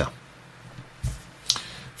letter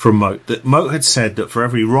from Moat, that Moat had said that for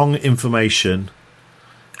every wrong information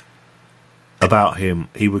about him,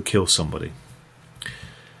 he would kill somebody.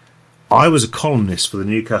 I was a columnist for the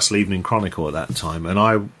Newcastle Evening Chronicle at that time, and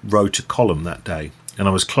I wrote a column that day, and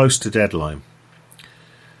I was close to deadline,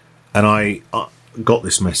 and I got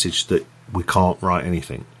this message that we can't write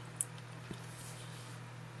anything.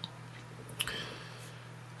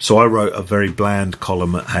 So I wrote a very bland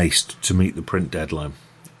column at haste to meet the print deadline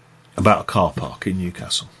about a car park in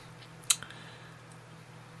Newcastle.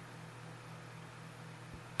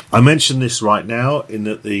 I mention this right now in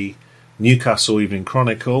that the Newcastle Evening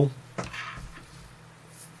Chronicle,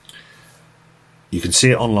 you can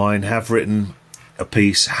see it online, have written a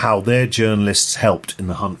piece how their journalists helped in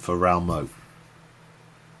the hunt for Raoul Moat.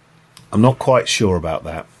 I'm not quite sure about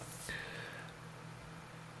that.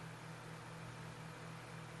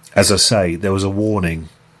 As I say, there was a warning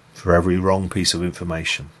for every wrong piece of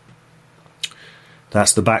information.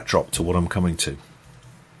 That's the backdrop to what I'm coming to.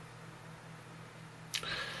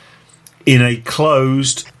 In a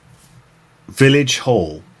closed village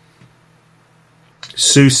hall,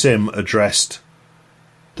 Sue Sim addressed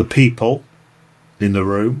the people in the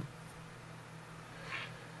room,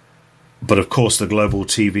 but of course the global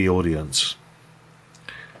TV audience.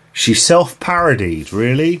 She self-parodied,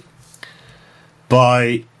 really,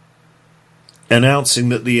 by announcing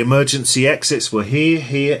that the emergency exits were here,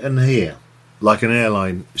 here and here, like an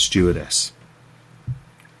airline stewardess.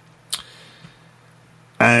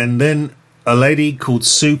 And then a lady called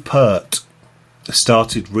Sue Pert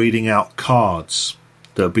started reading out cards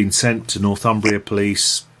that had been sent to Northumbria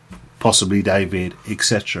Police, possibly David,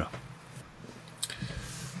 etc.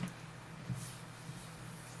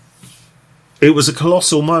 It was a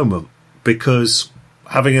colossal moment because,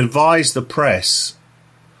 having advised the press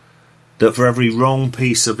that for every wrong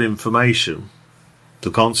piece of information,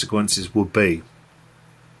 the consequences would be,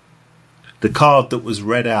 the card that was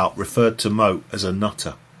read out referred to Moat as a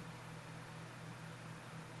nutter.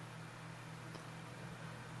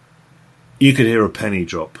 You could hear a penny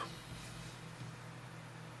drop.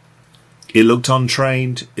 It looked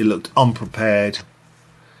untrained, it looked unprepared,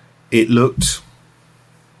 it looked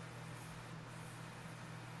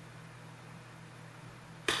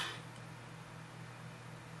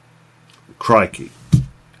crikey,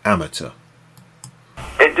 amateur.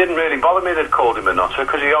 It didn't really bother me they'd called him a nutter,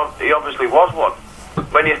 because he obviously was one.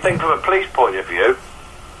 When you think from a police point of view,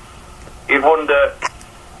 you'd wonder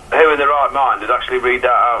who in their right mind would actually read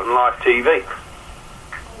that out on live TV.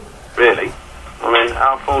 Really. I mean,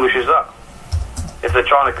 how foolish is that? If they're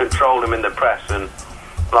trying to control him in the press and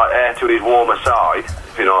like air to his warmer side,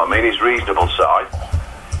 if you know what I mean, his reasonable side,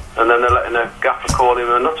 and then they're letting a gaffer call him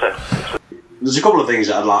a nutter. There's a couple of things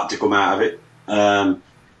that I'd like to come out of it, and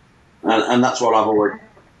that's what I've always...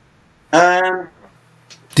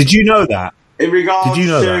 Did you know that? In regards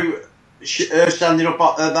to her standing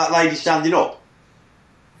up, that lady standing up?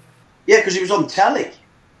 Yeah, because it was on telly.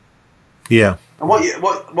 Yeah. And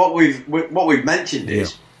what we've mentioned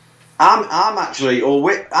is, I'm actually,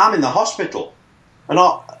 I'm in the hospital, and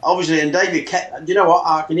and David kept, you know what?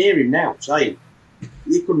 I can hear him now saying,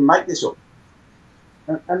 "You couldn't make this up."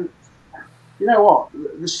 And you know what?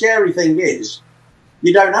 The scary thing is,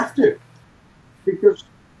 you don't have to, because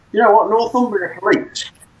you know what? Northumbria Police.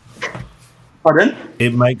 Pardon?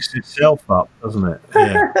 It makes itself up, doesn't it?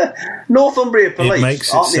 Yeah. Northumbria Police. It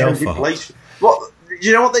makes aren't itself the up. police. What do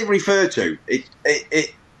you know? What they refer to?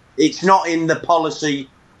 It's not in the policy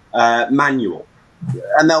manual,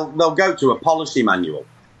 and they'll go to a policy manual.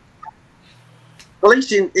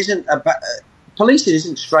 Policing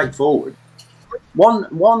isn't straightforward.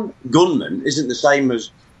 One gunman isn't the same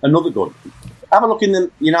as another gunman. Have a look in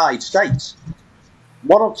the United States.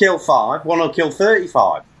 One will kill 5, one will kill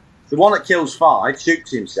 35. The one that kills 5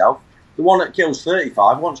 shoots himself. the one that kills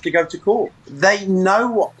 35 wants to go to court. They know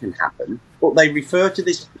what can happen, but they refer to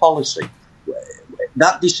this policy.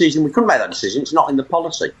 That decision, we couldn't make that decision, it's not in the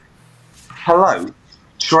policy. Hello,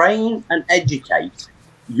 train and educate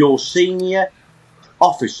your senior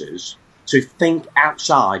officers to think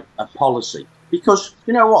outside a policy. Because,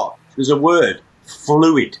 you know what? There's a word,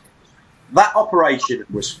 fluid. That operation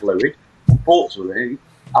was fluid. Unfortunately,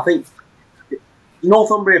 I think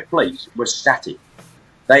Northumbria Police were static.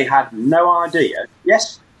 They had no idea.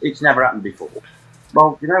 Yes, it's never happened before.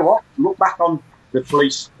 Well, you know what? Look back on the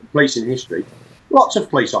police in history. Lots of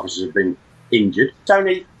police officers have been injured.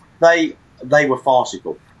 Tony, they were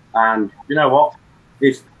farcical. And you know what?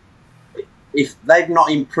 If they've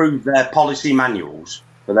not improved their policy manuals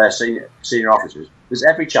for their senior officers, there's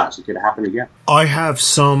every chance it could happen again. I have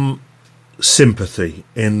some sympathy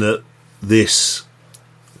in that this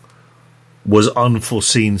was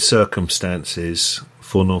unforeseen circumstances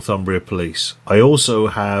for Northumbria Police. I also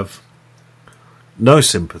have no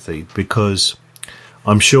sympathy because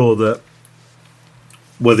I'm sure that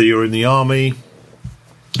whether you're in the army,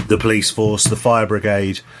 the police force, the fire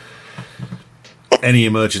brigade, any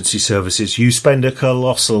emergency services, you spend a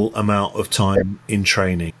colossal amount of time in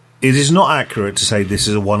training. It is not accurate to say this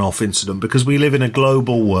is a one-off incident because we live in a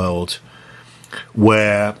global world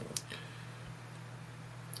where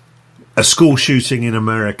a school shooting in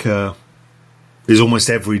America is almost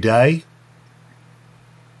every day.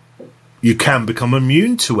 You can become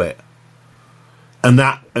immune to it. And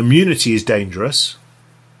that immunity is dangerous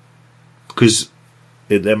because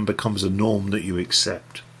it then becomes a norm that you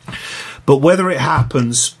accept. But whether it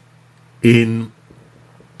happens in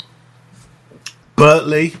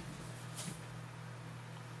Berkeley,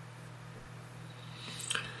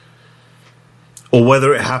 or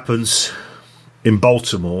whether it happens in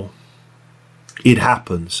Baltimore, it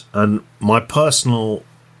happens. And my personal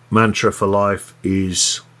mantra for life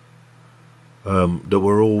is that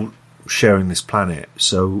we're all sharing this planet.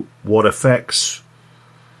 So what affects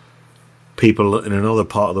people in another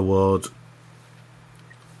part of the world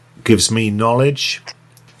gives me knowledge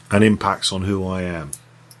and impacts on who I am.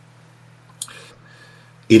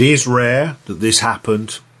 It is rare that this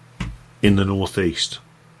happened in the Northeast.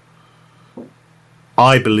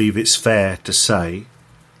 I believe it's fair to say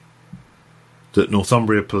that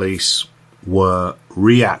Northumbria Police were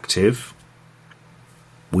reactive.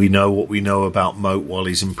 We know what we know about Moat while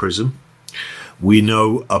he's in prison. We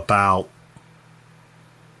know about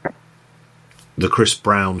the Chris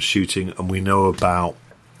Brown shooting, and we know about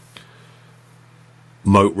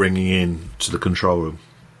Moat ringing in to the control room.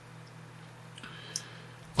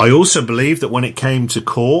 I also believe that when it came to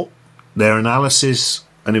court, their analysis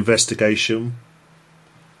and investigation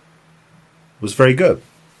was very good.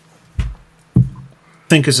 I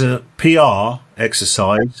think as a PR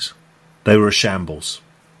exercise, they were a shambles.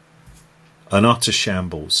 An utter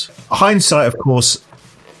shambles. Hindsight, of course,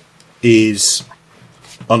 is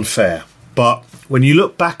unfair. But when you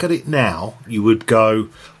look back at it now, you would go,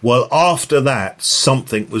 well, after that,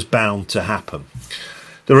 something was bound to happen.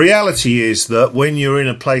 The reality is that when you're in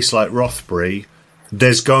a place like Rothbury,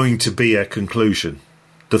 there's going to be a conclusion.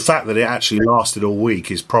 The fact that it actually lasted all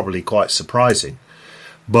week is probably quite surprising.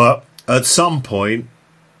 But at some point,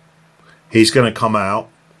 he's going to come out,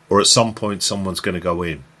 or at some point, someone's going to go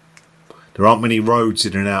in. There aren't many roads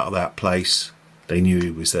in and out of that place. They knew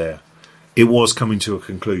he was there. It was coming to a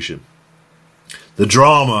conclusion. The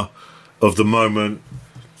drama of the moment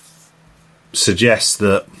suggests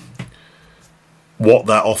that what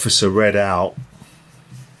that officer read out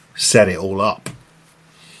set it all up.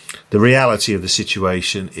 The reality of the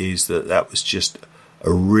situation is that that was just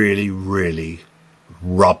a really, really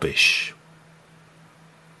rubbish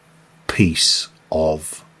piece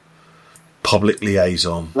of public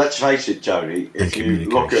liaison. Let's face it, Tony, if you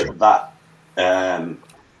look at that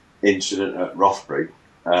incident at Rothbury,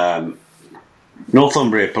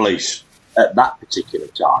 Northumbria Police at that particular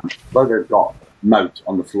time, though they've got Moat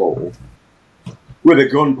on the floor with a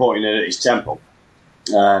gun pointing at his temple,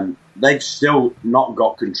 they've still not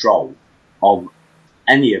got control of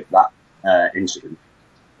any of that incident.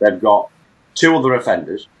 They've got two other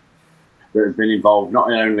offenders that have been involved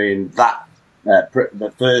not only in that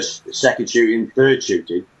the first, second shooting, third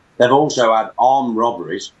shooting. They've also had armed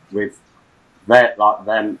robberies with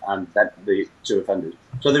them and the two offenders.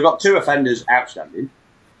 So they've got two offenders outstanding.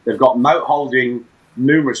 They've got Moat holding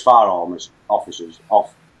numerous firearms officers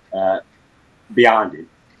off behind him,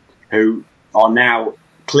 who are now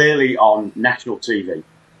clearly on national TV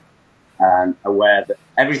and aware that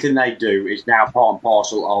everything they do is now part and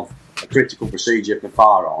parcel of a critical procedure for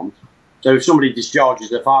firearms. So if somebody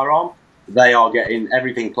discharges their firearm, they are getting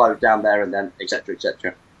everything closed down there and then, etc.,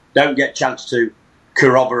 etc. Don't get a chance to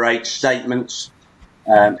corroborate statements,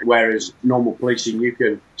 whereas normal policing, you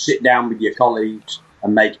can sit down with your colleagues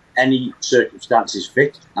and make any circumstances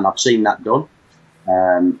fit, and I've seen that done,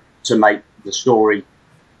 to make the story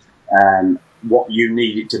what you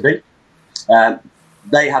need it to be.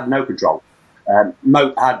 They had no control.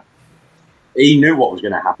 Moat he knew what was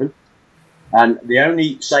going to happen, and the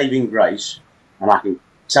only saving grace, and I can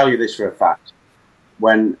tell you this for a fact,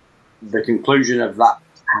 when the conclusion of that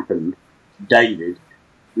happened, David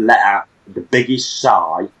let out the biggest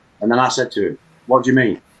sigh, and then I said to him, "What do you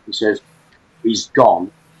mean?" He says, "He's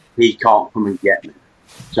gone. He can't come and get me."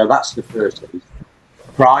 So that's the first thing.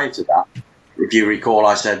 Prior to that, if you recall,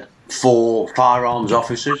 I said 4 firearms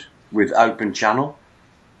officers with open channel.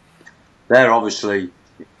 They're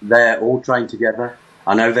all trained together.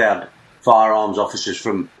 I know they had firearms officers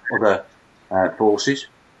from other forces.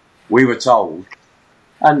 We were told,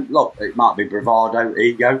 and look, it might be bravado,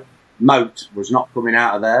 ego, Moat was not coming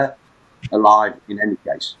out of there alive in any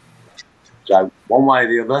case. So one way or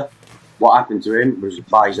the other, what happened to him was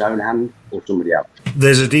by his own hand or somebody else.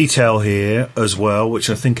 There's a detail here as well, which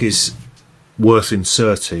I think is worth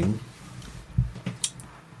inserting,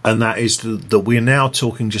 and that is that we're now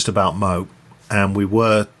talking just about Moat, and we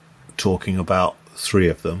were talking about 3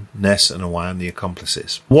 of them, Ness and Awan, the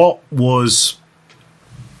accomplices. What was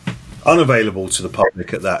unavailable to the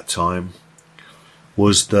public at that time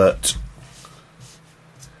was that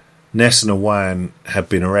Ness and Awan had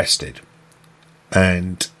been arrested,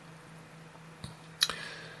 and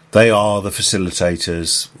they are the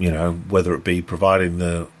facilitators, whether it be providing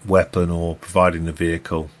the weapon or providing the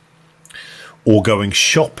vehicle or going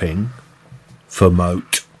shopping for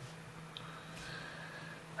Moat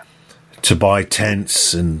to buy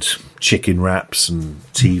tents and chicken wraps and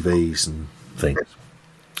TVs and things.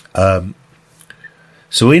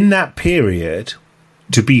 So in that period,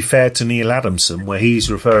 to be fair to Neil Adamson, where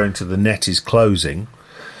he's referring to the net is closing,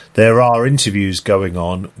 there are interviews going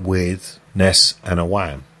on with Ness and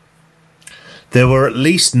Awan. There were at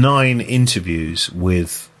least 9 interviews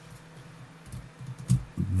with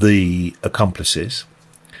the accomplices.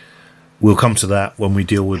 We'll come to that when we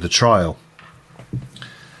deal with the trial.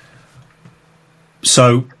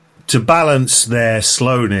 So, to balance their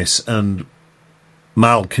slowness and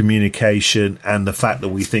malcommunication and the fact that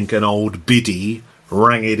we think an old biddy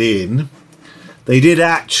rang it in, they did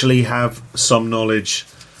actually have some knowledge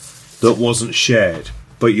that wasn't shared.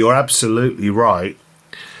 But you're absolutely right.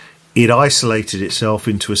 It isolated itself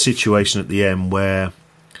into a situation at the end where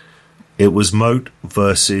it was Moat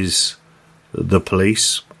versus the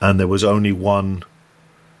police, and there was only one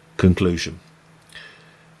conclusion.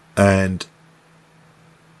 And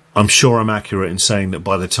I'm sure I'm accurate in saying that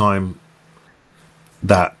by the time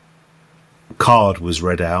that card was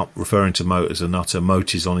read out, referring to Moat as a nutter,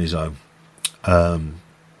 Moat is on his own. And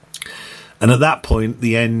at that point,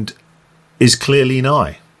 the end is clearly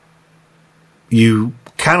nigh. You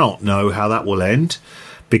cannot know how that will end,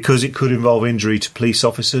 because it could involve injury to police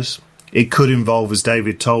officers. It could involve, as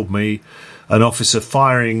David told me, an officer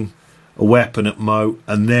firing a weapon at Moat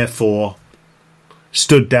and therefore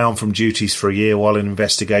stood down from duties for a year while an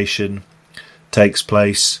investigation takes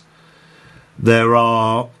place. There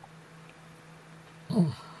are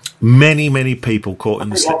many, many people caught in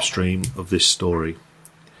the slipstream of this story.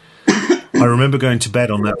 I remember going to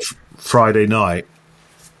bed on that Friday night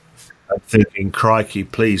and thinking, crikey,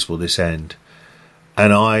 please will this end?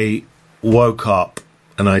 And I woke up,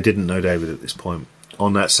 and I didn't know David at this point,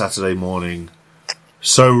 on that Saturday morning,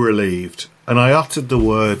 so relieved. And I uttered the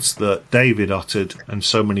words that David uttered and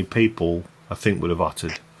so many people, I think, would have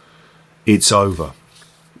uttered. It's over.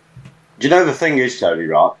 Do you know the thing is, Tony,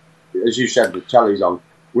 right? As you said, the telly's on.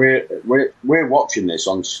 We're watching this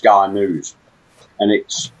on Sky News, and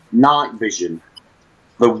it's night vision,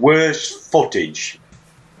 the worst footage,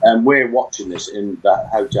 and we're watching this in that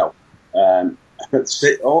hotel.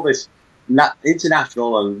 All this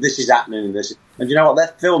international, and this is happening, and this, and you know what?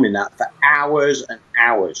 They're filming that for hours and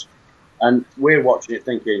hours, and we're watching it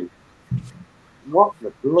thinking, what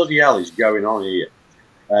the bloody hell is going on here?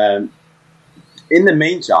 In the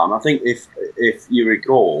meantime, I think if you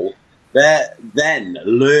recall, they're then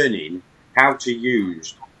learning how to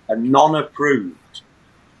use a non-approved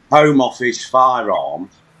Home Office firearm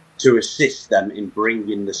to assist them in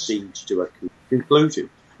bringing the siege to a conclusion.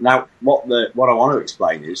 Now, what I want to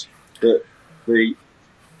explain is that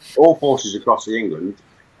all forces across England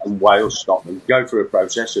and Wales, Scotland, go through a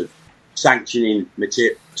process of sanctioning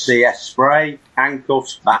CS spray,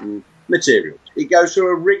 handcuffs, baton, materials. It goes through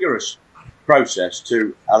a rigorous process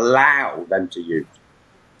to allow them to use.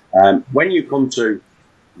 When you come to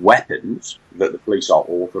weapons that the police are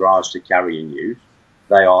authorised to carry and use,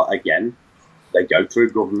 they are, again, they go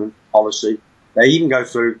through government policy. They even go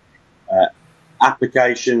through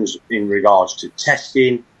applications in regards to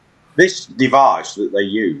testing. This device that they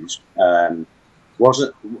used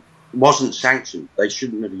wasn't sanctioned. They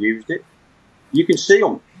shouldn't have used it. You can see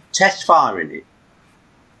them test firing it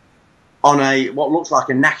on what looks like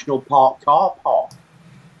a national park car park.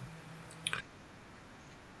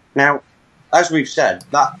 Now, as we've said,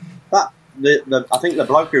 I think the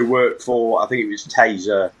bloke who worked for, I think it was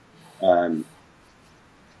Taser,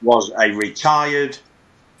 was a retired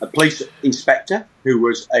police inspector who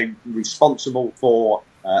was responsible for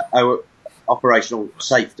operational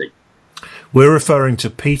safety. We're referring to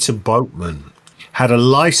Peter Boatman, had a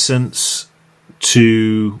license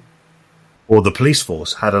or the police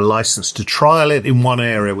force had a license to trial it in one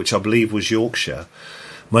area, which I believe was Yorkshire.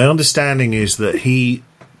 My understanding is that he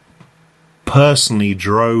personally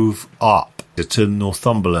drove up to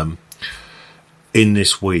Northumberland in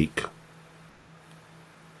this week.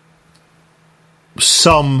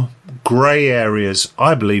 Some grey areas,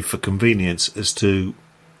 I believe, for convenience as to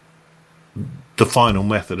the final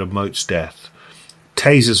method of Moat's death.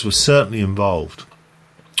 Tasers were certainly involved.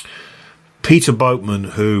 Peter Boatman,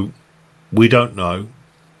 who we don't know,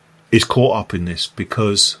 is caught up in this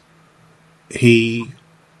because he,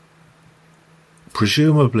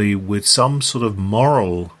 presumably with some sort of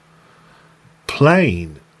moral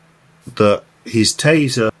plane, that his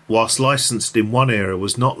taser, whilst licensed in one area,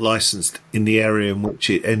 was not licensed in the area in which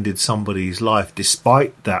it ended somebody's life,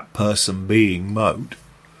 despite that person being Moat.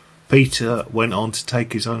 Peter went on to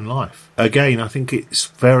take his own life. Again, I think it's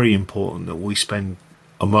very important that we spend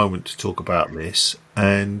a moment to talk about this,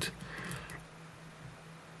 and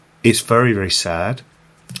it's very, very sad.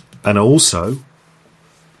 And also,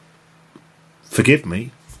 forgive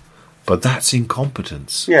me, but that's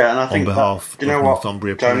incompetence. Yeah, and I think on behalf of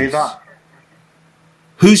Northumbria Police. Tony,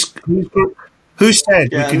 Who said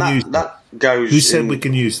we can use that? Who said we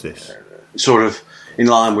can use this? Sort of in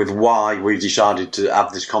line with why we decided to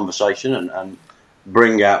have this conversation and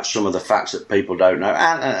bring out some of the facts that people don't know,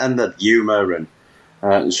 and the humour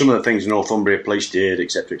and some of the things Northumbria Police did,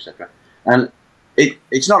 etc., etc. And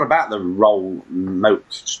it's not about the Roll Moat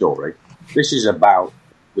story. This is about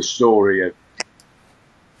the story of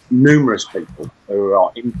numerous people who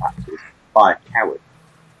are impacted by a coward,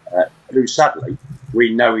 who sadly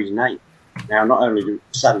we know his name. Now, not only do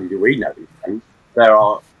we know his name, there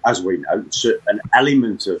are, as we know, an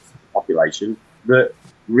element of the population that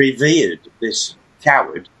revered this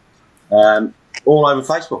coward all over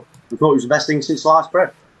Facebook. We thought it was the best thing since sliced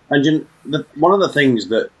bread. And one of the things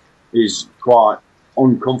that is quite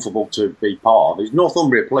uncomfortable to be part of is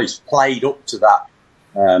Northumbria Police played up to that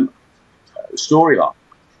storyline.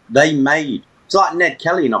 It's like Ned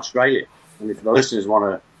Kelly in Australia. And if the listeners want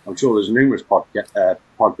to, I'm sure there's numerous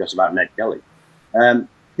podcasts about Ned Kelly.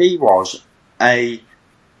 He was a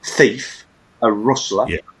thief, a rustler,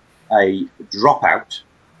 a dropout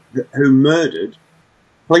who murdered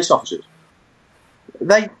police officers.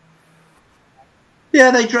 They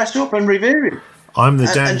dress up and revere him. I'm the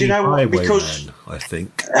dandy highwayman, I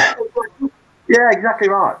think. Yeah, exactly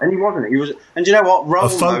right. And he wasn't. He was. And do you know what? A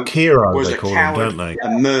folk hero, was they a call coward, him, don't they? a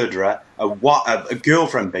murderer, a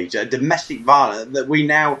girlfriend beater, a domestic violence that we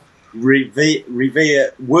now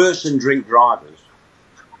revere worse than drink drivers.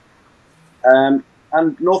 And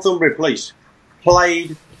Northumbria Police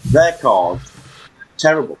played their cards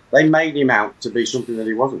terrible. They made him out to be something that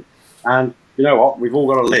he wasn't. And you know what? We've all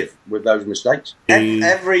got to live with those mistakes.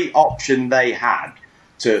 Every option they had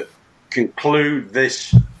to conclude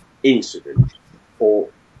this incident, or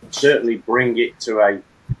certainly bring it to a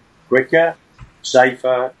quicker,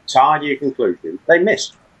 safer, tidier conclusion, they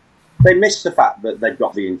missed. They missed the fact that they'd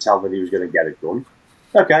got the intel that he was going to get it done.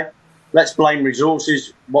 Okay, let's blame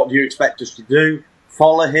resources. What do you expect us to do?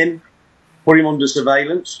 Follow him? Put him under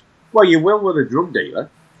surveillance? Well, you will with a drug dealer,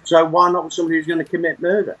 so why not with somebody who's going to commit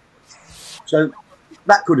murder? So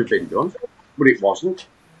that could have been done, but it wasn't.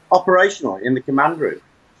 Operational in the command room.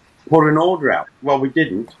 Put an order out. Well, we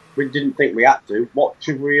didn't. We didn't think we had to. What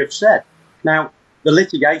should we have said? Now, the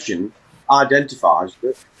litigation identifies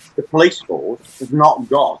that the police force has not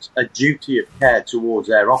got a duty of care towards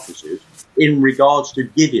their officers in regards to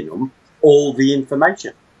giving them all the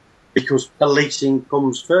information, because policing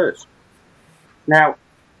comes first. Now,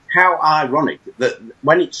 how ironic that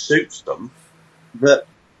when it suits them, that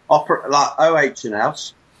like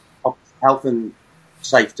OH&S, Health and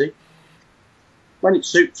Safety, when it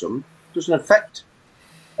suits them, doesn't affect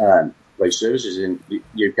police services in the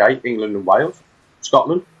UK, England and Wales,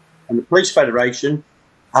 Scotland, and the Police Federation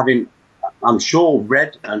having, I'm sure,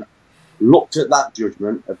 read and looked at that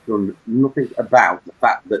judgment, have done nothing about the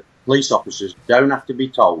fact that police officers don't have to be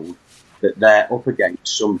told that they're up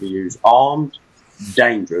against somebody who's armed,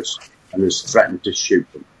 dangerous, and has threatened to shoot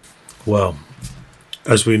them. Well,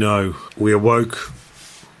 as we know, we awoke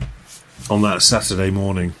on that Saturday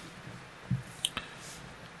morning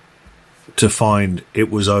to find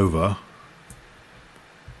it was over.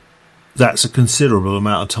 That's a considerable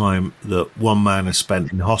amount of time that one man has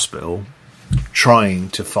spent in hospital trying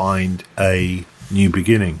to find a new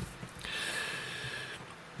beginning.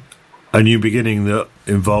 A new beginning that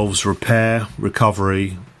involves repair,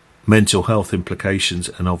 recovery, mental health implications,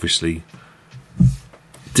 and obviously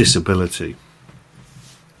disability.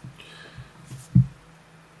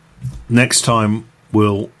 Next time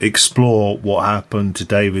we'll explore what happened to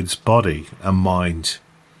David's body and mind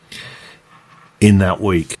in that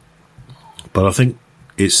week. But I think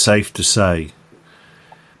it's safe to say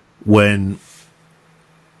when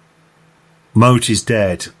Moat is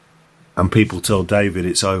dead and people tell David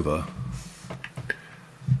it's over,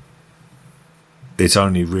 it's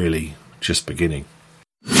only really just beginning.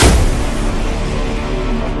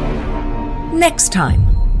 Next time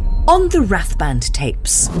on the Rathband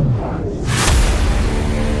tapes.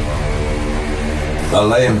 I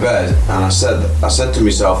lay in bed and I said to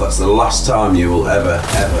myself, that's the last time you will ever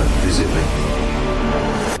visit me.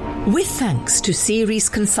 With thanks to series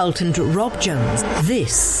consultant Rob Jones,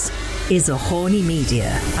 this is a Horny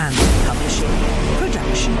Media and Publishing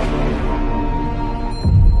production.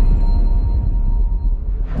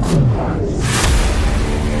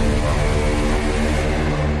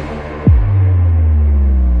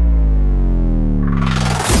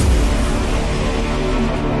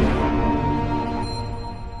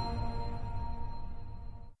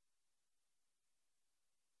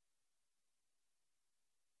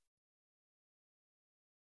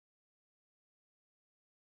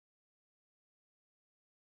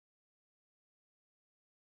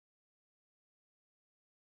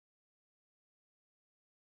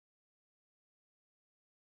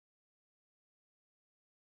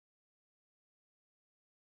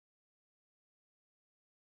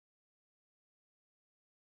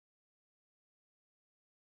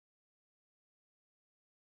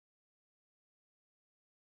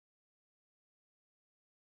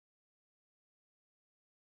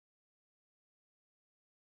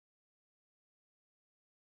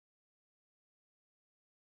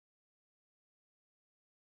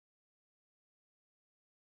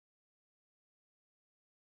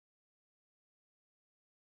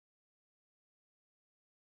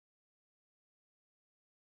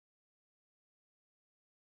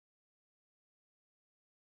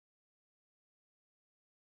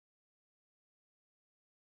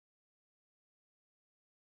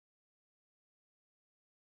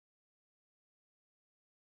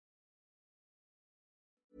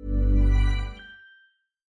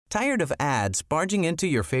 Tired of ads barging into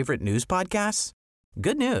your favorite news podcasts?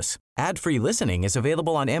 Good news. Ad-free listening is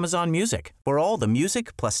available on Amazon Music for all the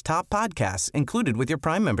music plus top podcasts included with your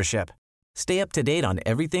Prime membership. Stay up to date on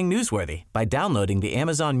everything newsworthy by downloading the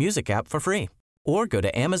Amazon Music app for free or go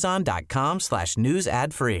to amazon.com/news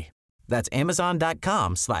ad free. That's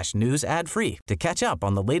amazon.com/news ad free to catch up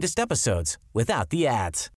on the latest episodes without the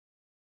ads.